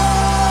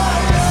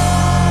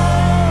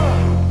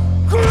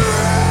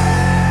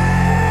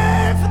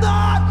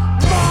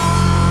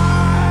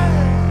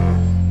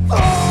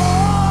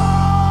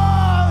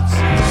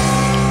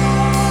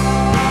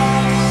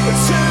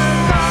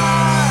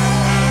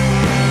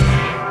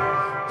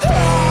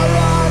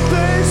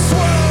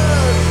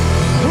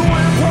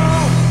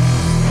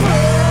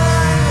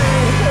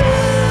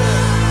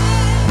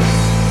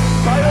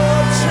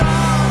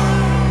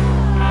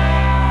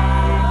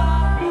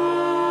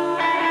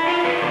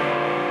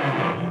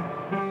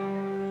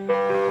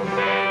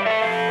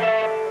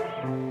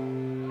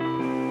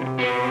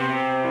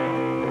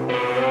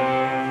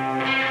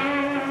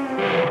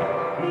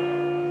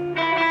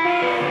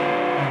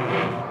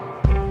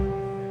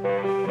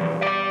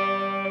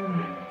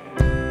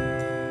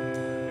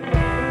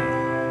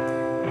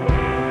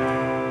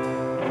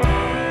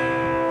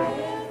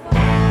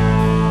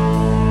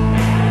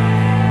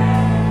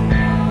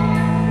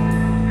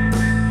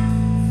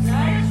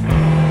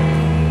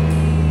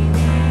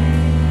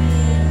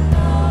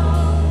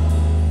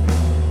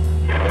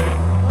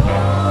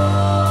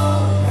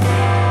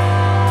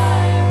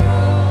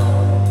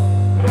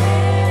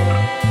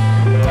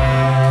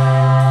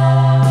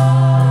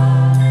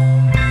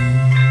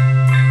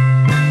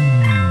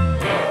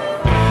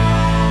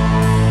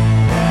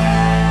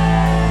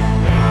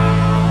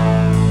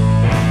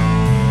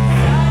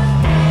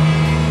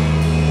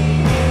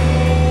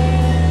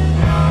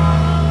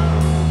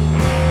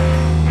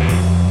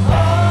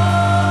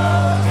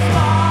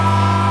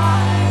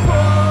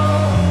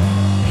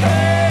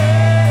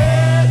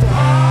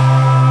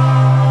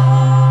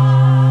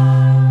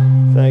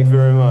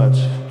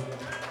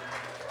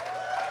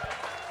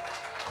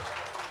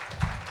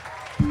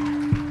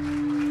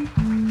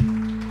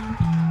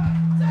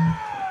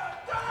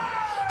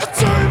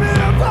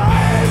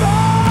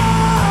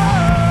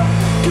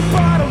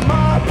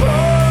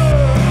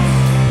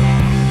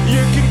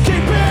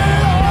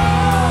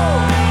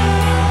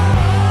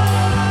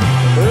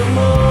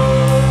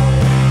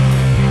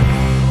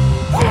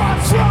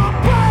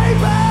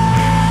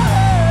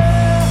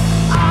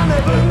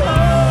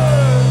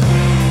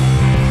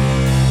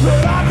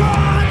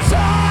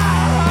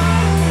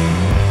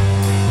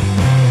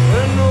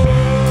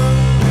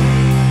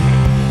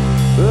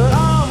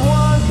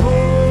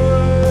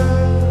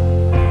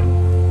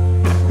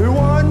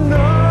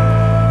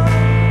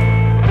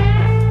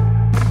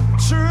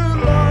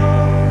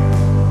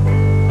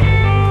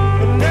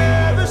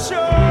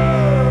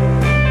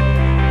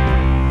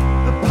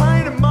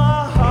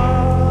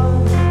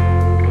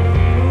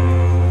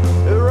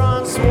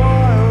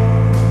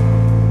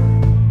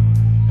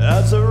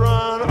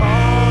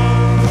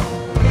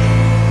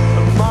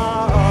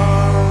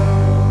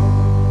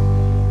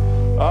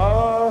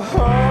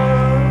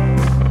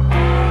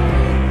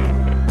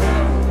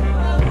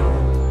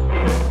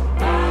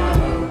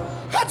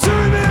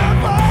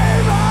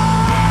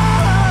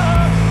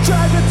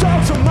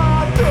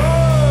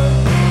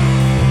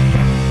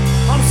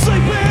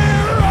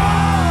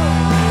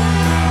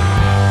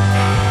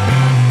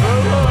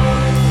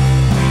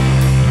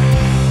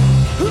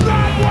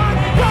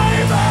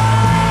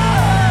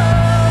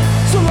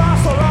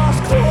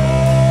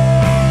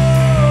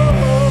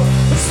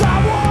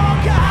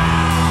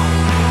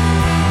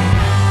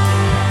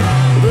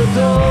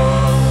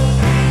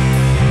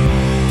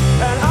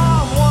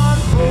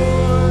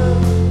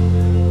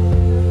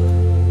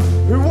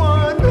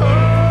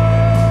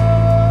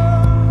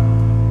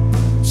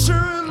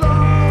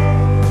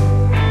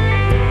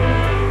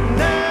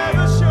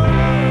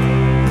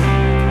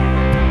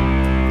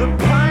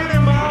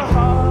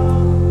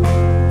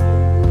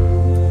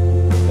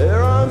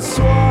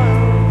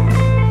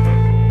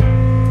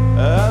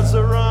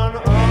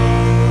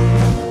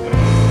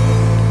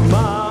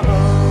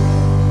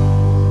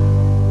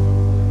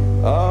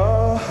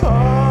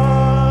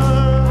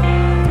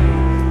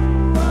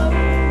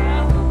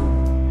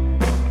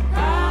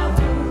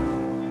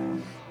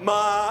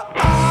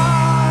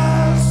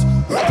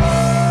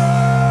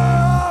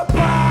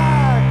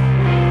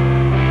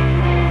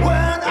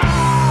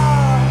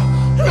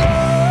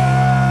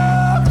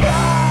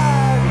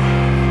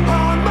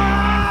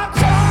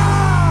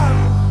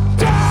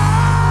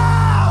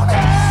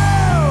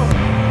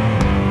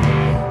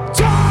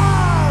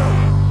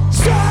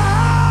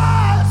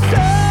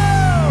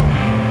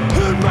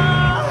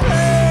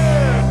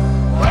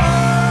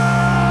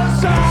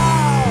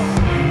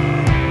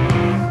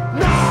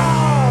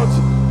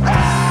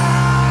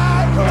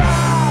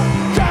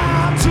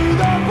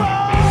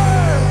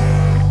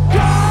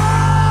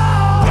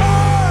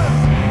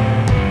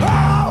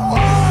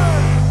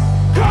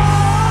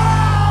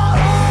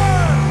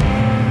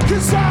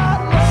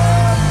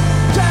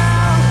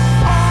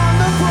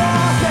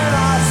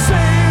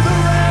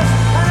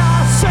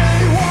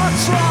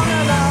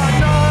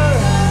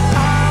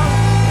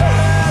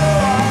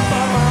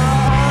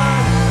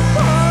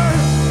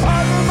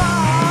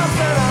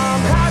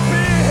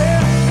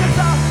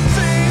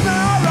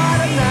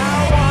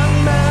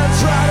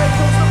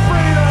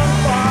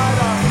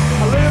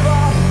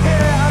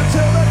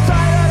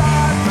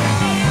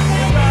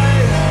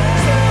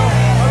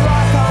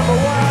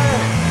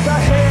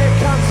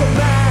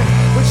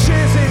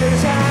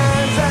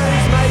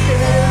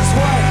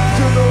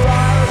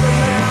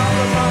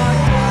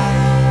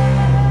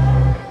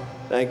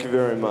Thank you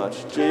very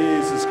much.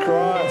 Jesus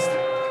Christ.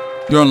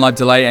 You're on Live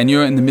Delay, and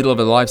you're in the middle of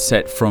a live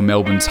set from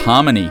Melbourne's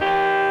Harmony.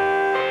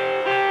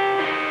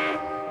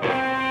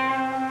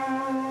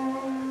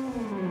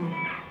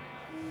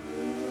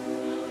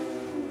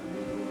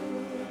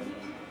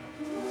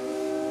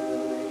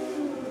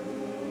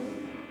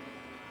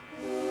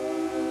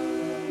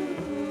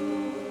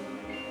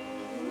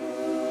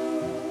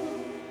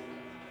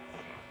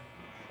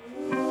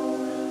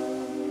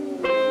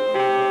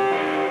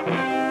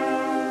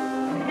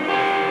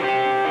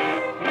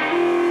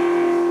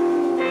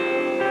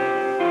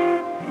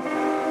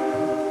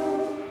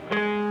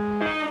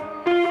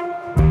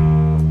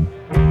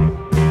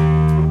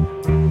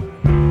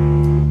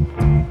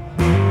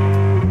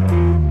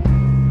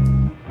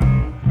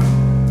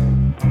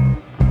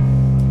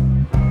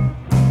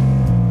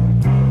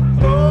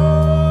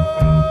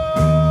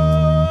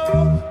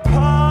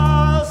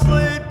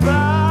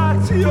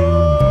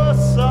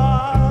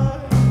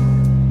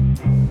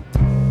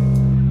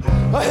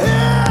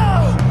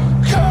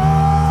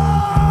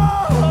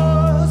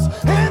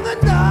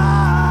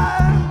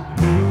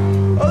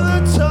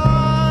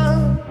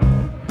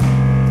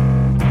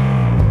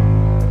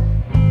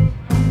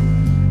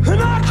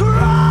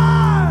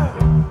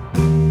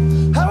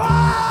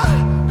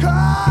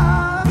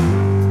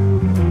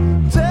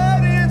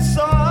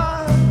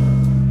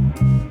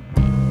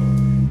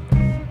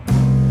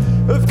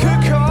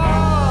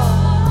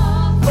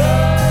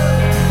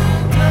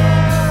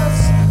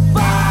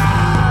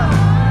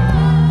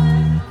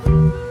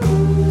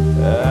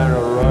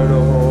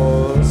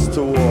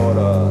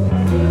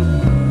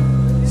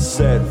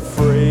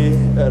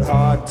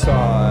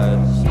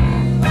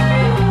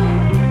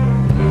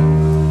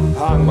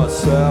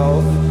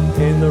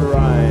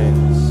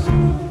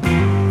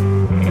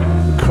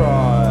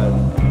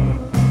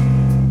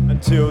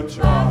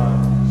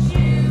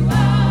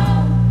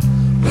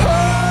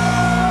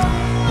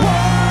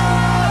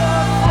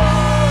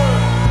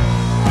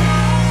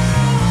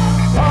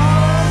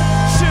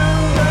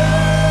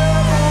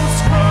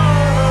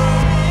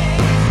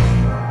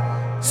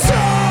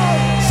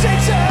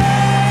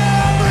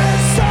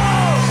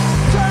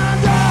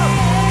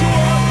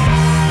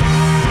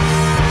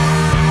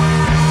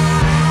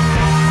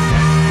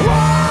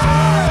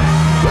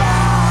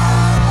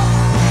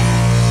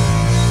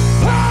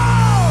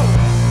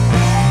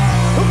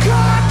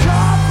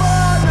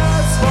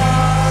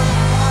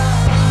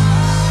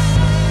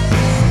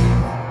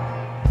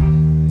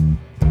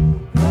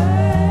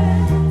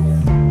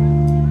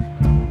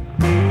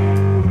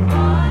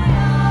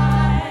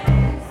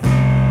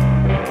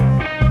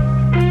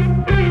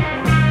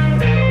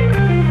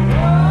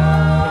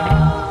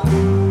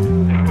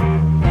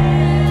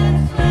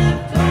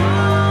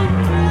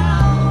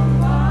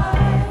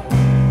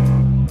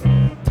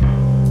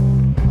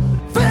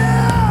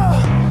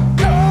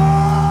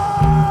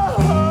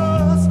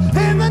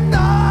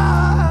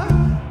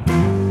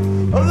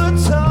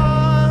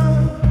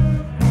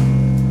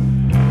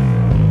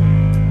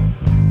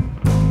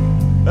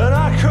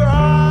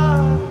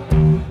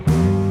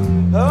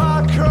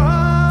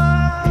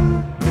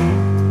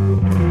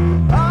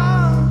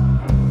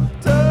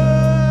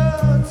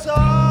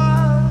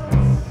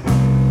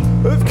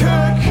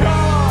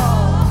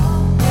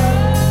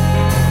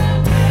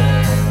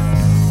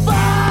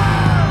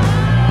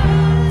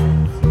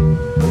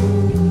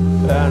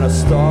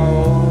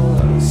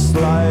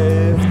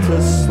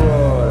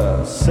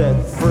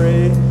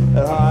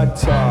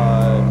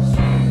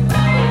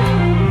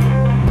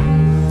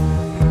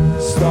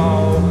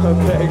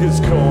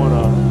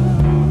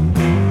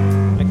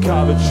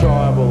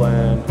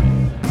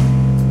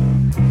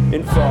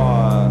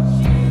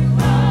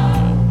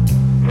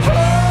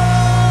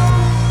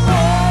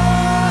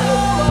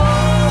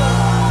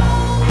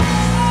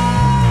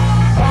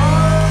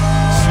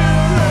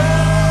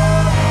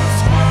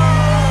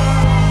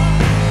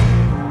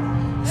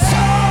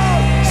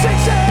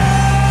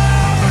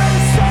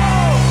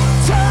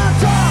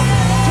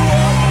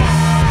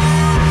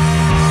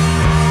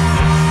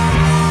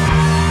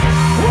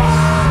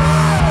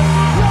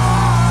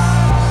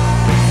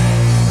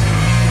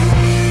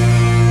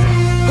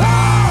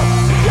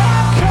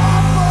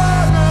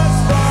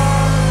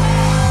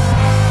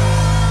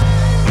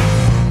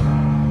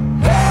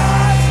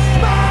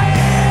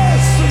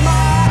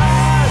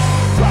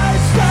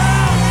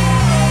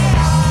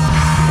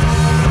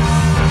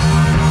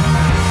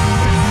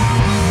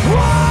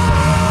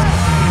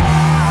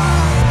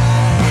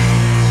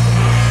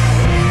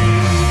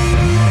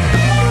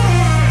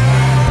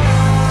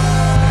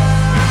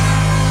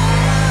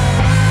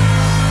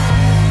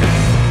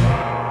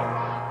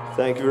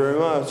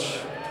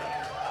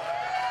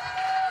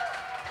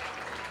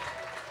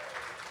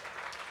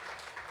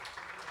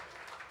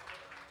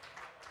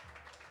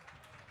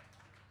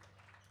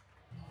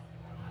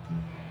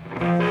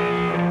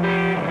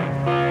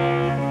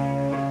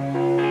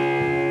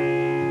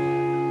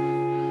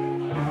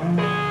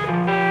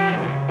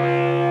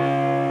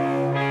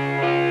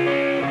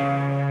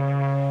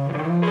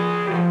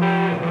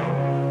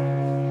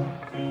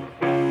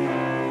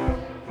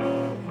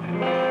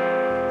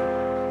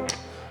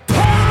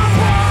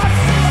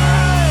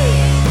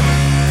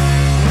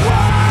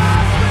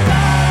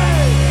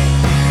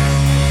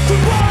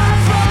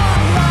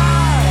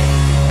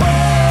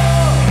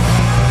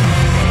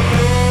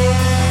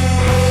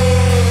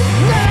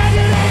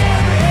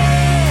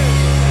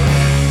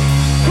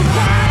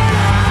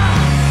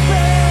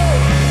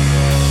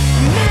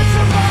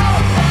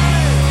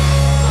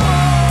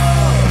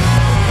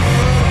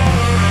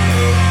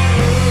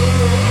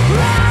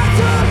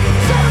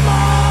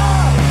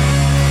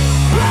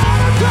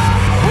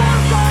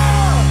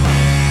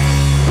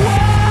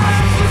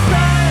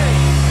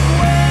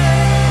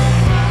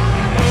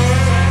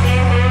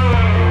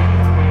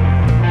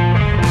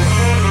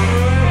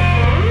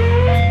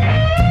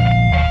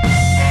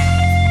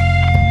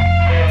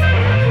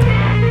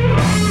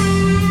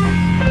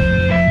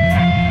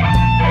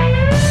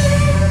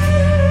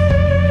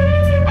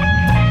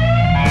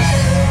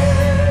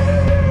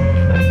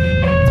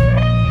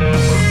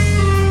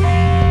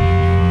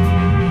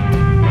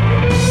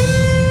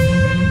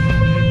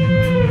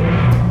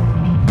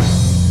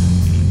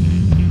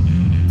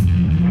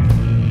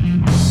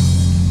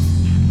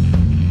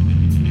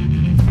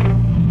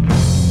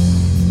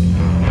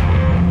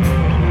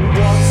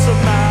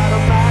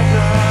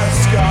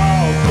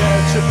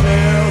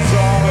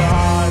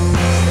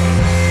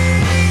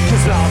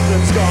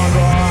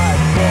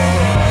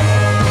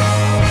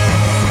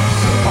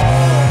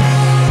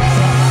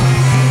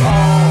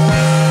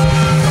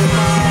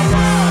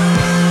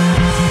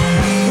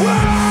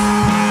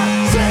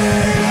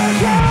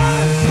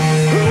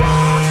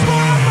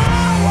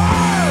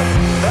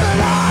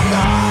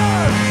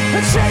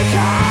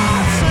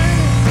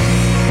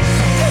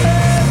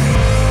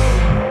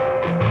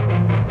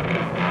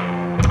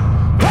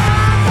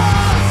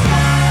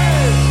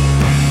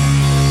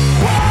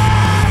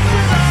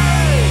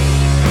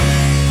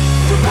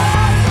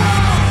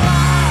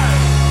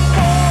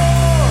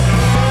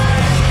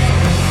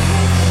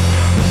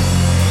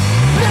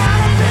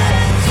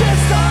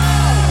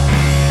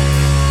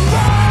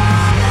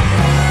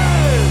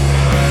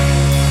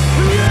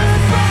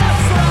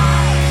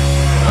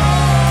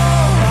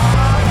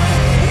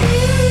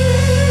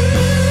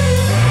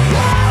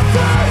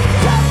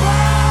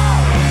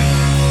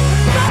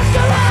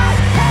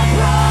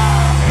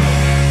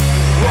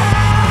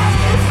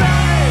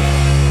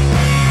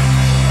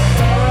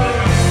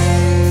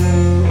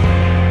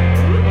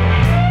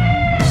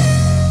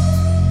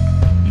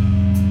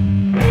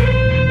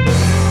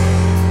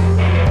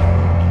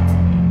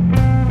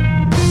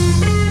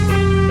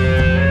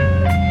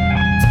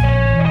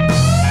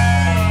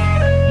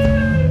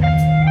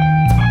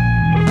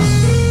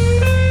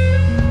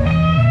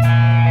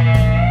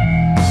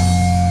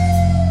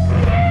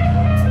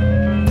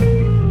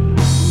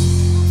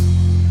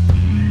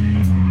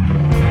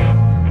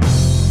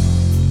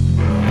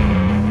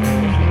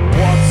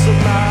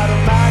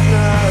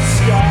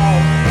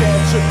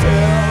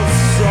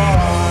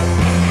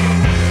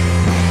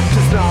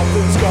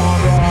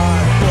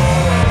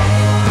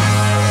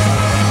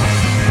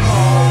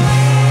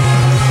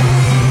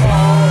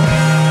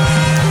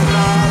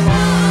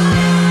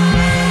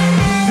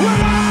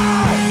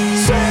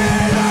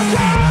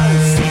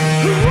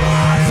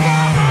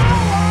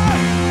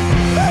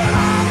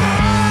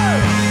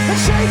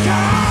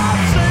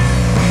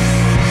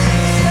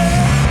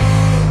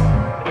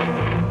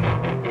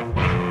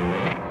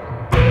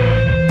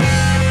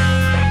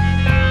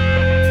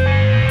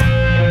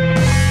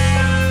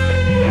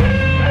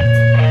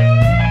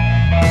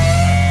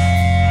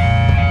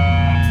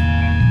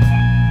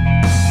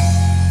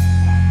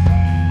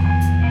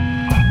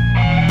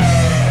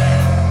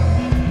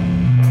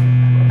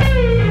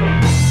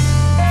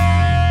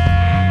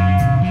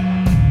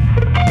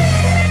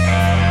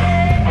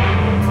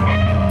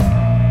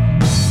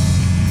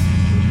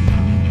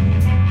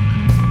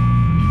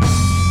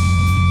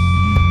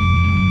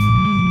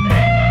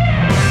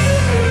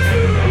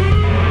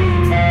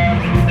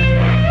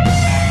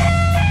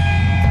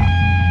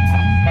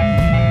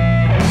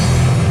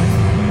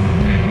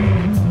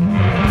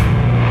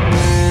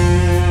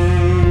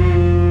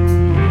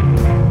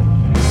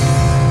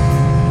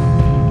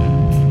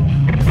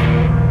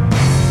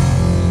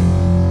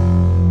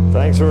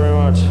 Thanks very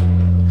much.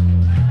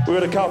 We've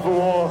got a couple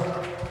more.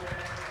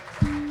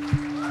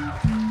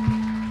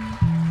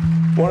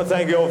 Want to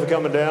thank you all for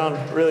coming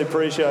down. Really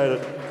appreciate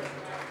it.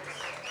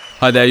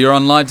 Hi there, you're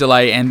on Live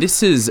Delay, and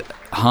this is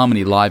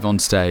Harmony live on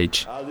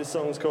stage. This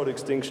song's called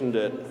Extinction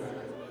Debt.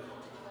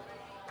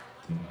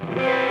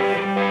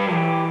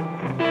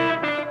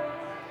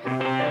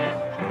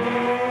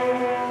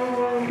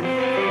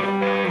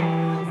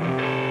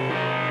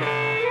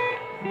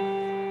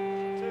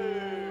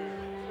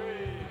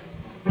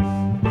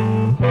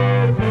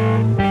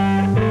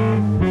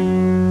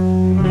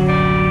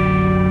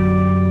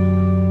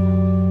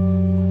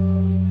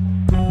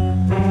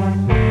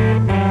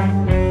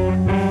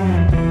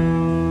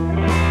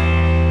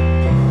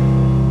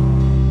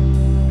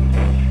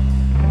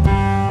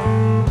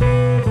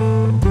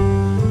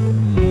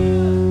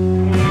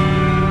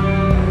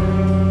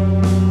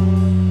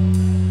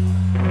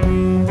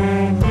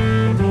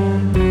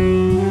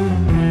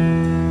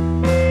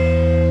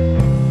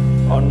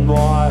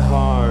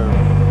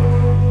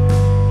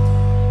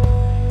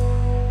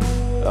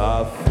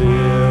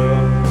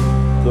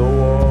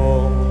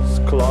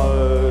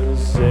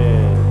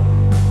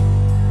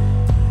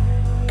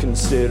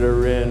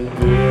 Considering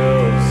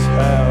bills,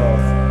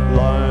 health,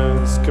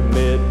 loans,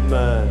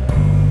 commitment,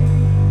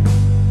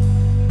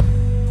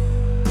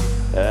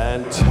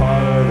 and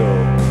total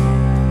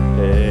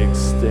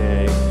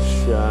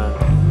extinction.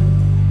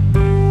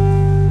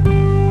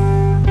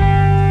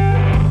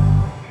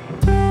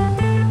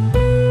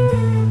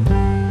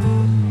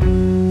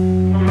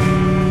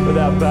 With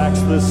our backs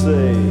to the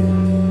sea,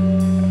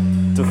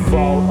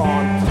 default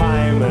on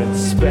payments,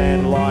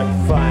 spend like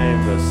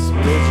famous,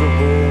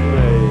 miserable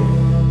me.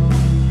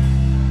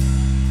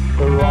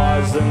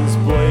 Horizons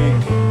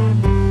bleak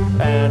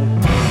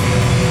and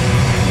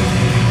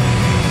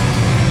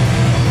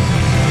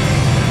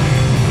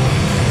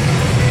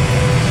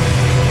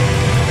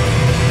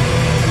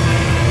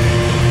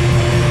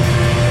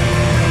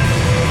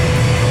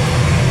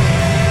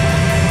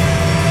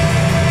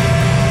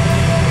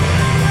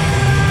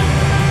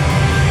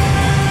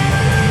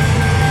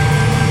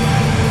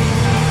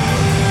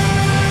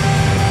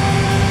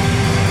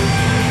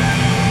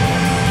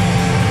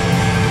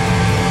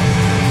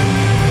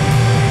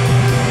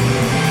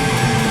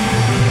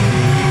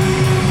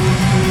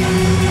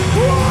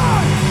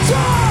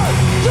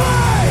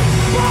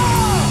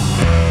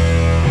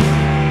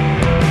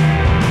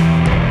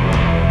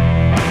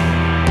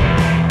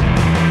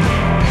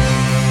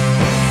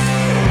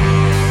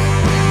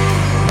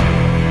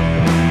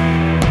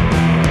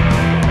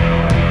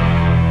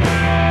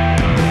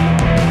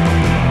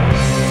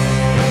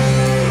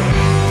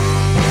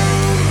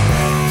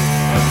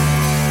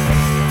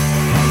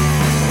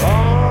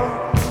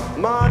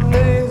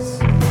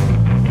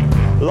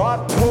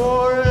like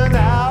pouring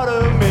out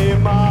of me,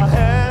 my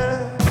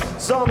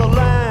hands on the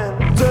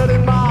land, dirt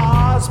in my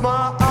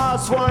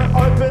eyes won't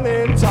open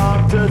in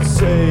time to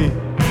see.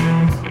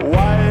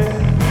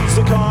 Waves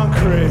of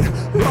concrete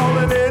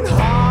rolling in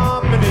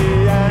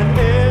harmony and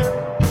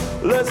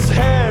endless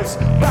hands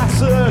back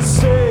to the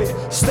sea,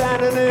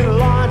 standing in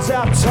lines,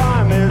 our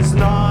time is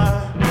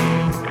nigh.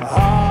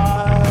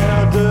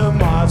 Our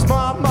demise,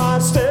 my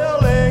mind still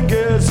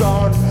lingers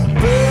on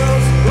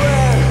bills,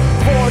 rent,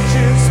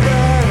 fortune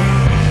spent.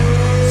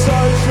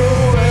 Social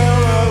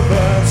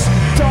relevance,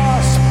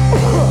 dust,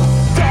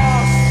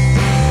 dust.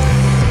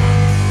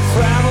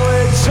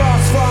 Family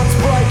trust funds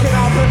breaking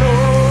up and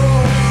all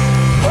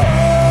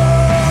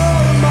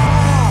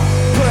my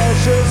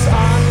precious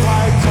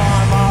unpaid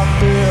time. I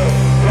feel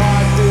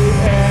like the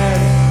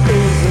end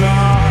is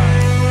nigh.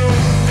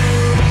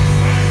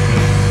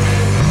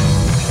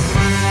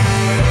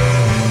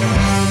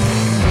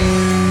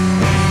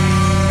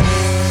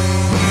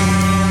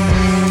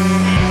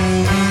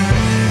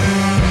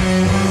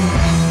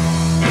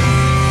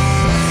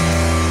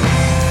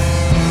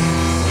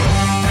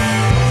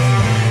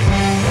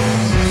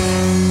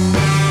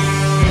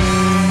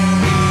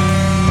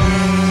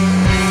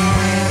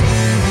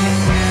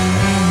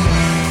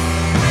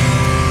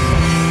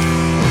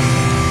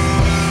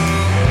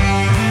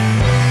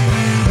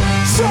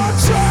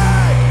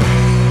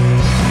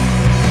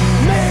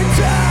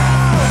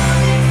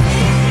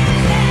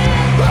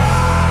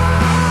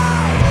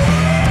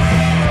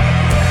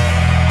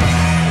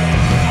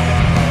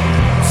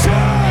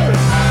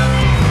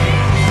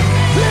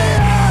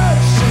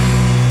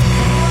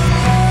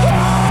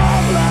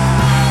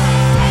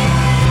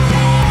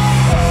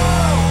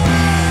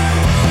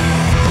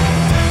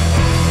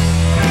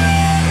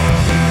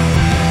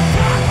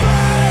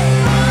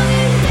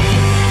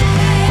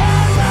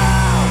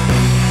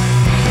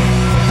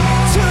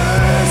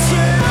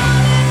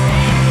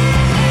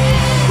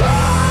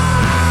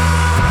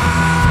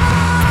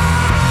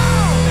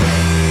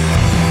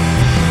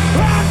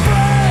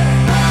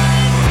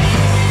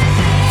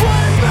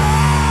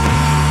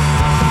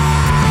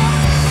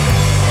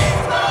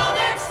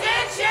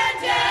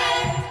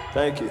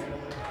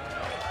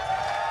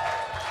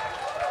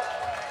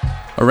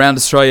 around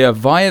Australia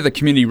via the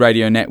Community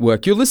Radio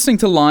Network. You're listening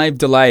to Live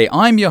Delay.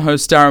 I'm your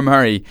host, Darren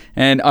Murray,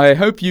 and I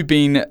hope you've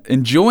been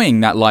enjoying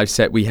that live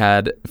set we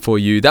had for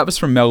you. That was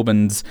from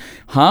Melbourne's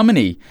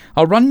Harmony.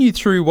 I'll run you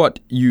through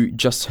what you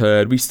just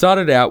heard. We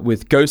started out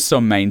with Ghosts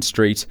on Main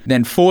Street,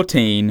 then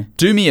 14,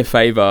 Do Me a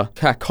Favour,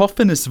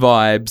 Cacophonous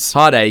Vibes,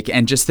 Heartache,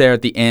 and just there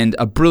at the end,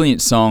 a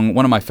brilliant song,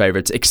 one of my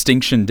favourites,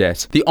 Extinction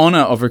Debt. The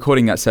honour of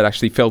recording that set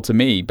actually fell to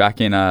me back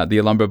in the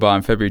Alhambra Bar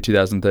in February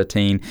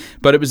 2013,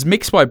 but it was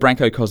mixed by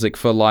Branko Kozik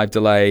for Live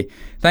Delay.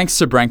 Thanks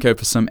to Branko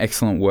for some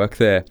excellent work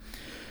there.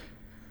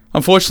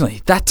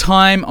 Unfortunately, that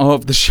time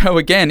of the show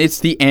again, it's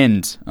the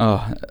end.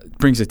 Oh, it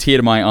brings a tear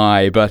to my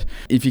eye, but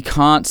if you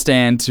can't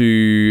stand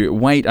to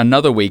wait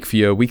another week for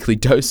your weekly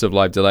dose of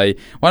Live Delay,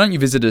 why don't you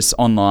visit us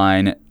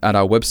online at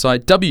our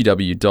website,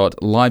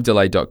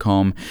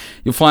 www.livedelay.com.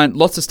 You'll find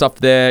lots of stuff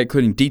there,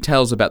 including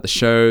details about the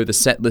show, the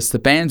set list, the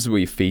bands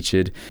we've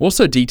featured,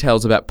 also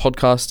details about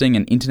podcasting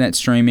and internet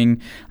streaming,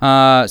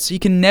 so you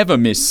can never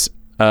miss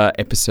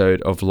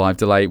episode of Live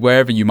Delay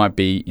wherever you might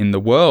be in the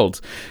world.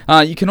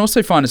 You can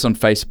also find us on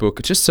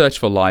Facebook. Just search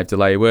for Live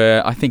Delay.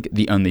 We're, I think,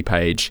 the only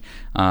page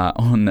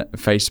on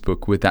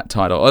Facebook with that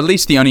title, or at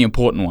least the only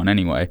important one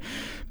anyway.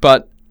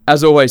 But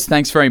as always,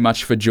 thanks very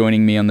much for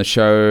joining me on the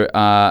show.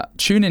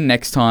 Tune in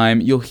next time.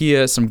 You'll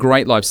hear some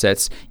great live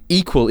sets,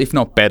 equal if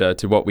not better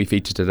to what we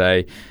featured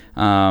today.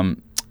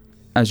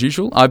 As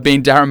usual, I've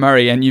been Darren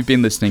Murray and you've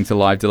been listening to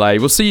Live Delay.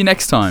 We'll see you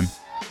next time.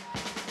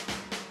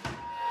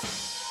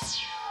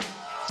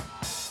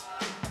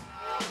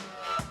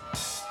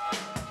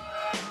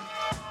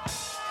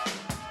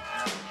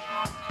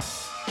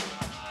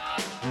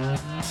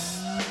 Mm-hmm.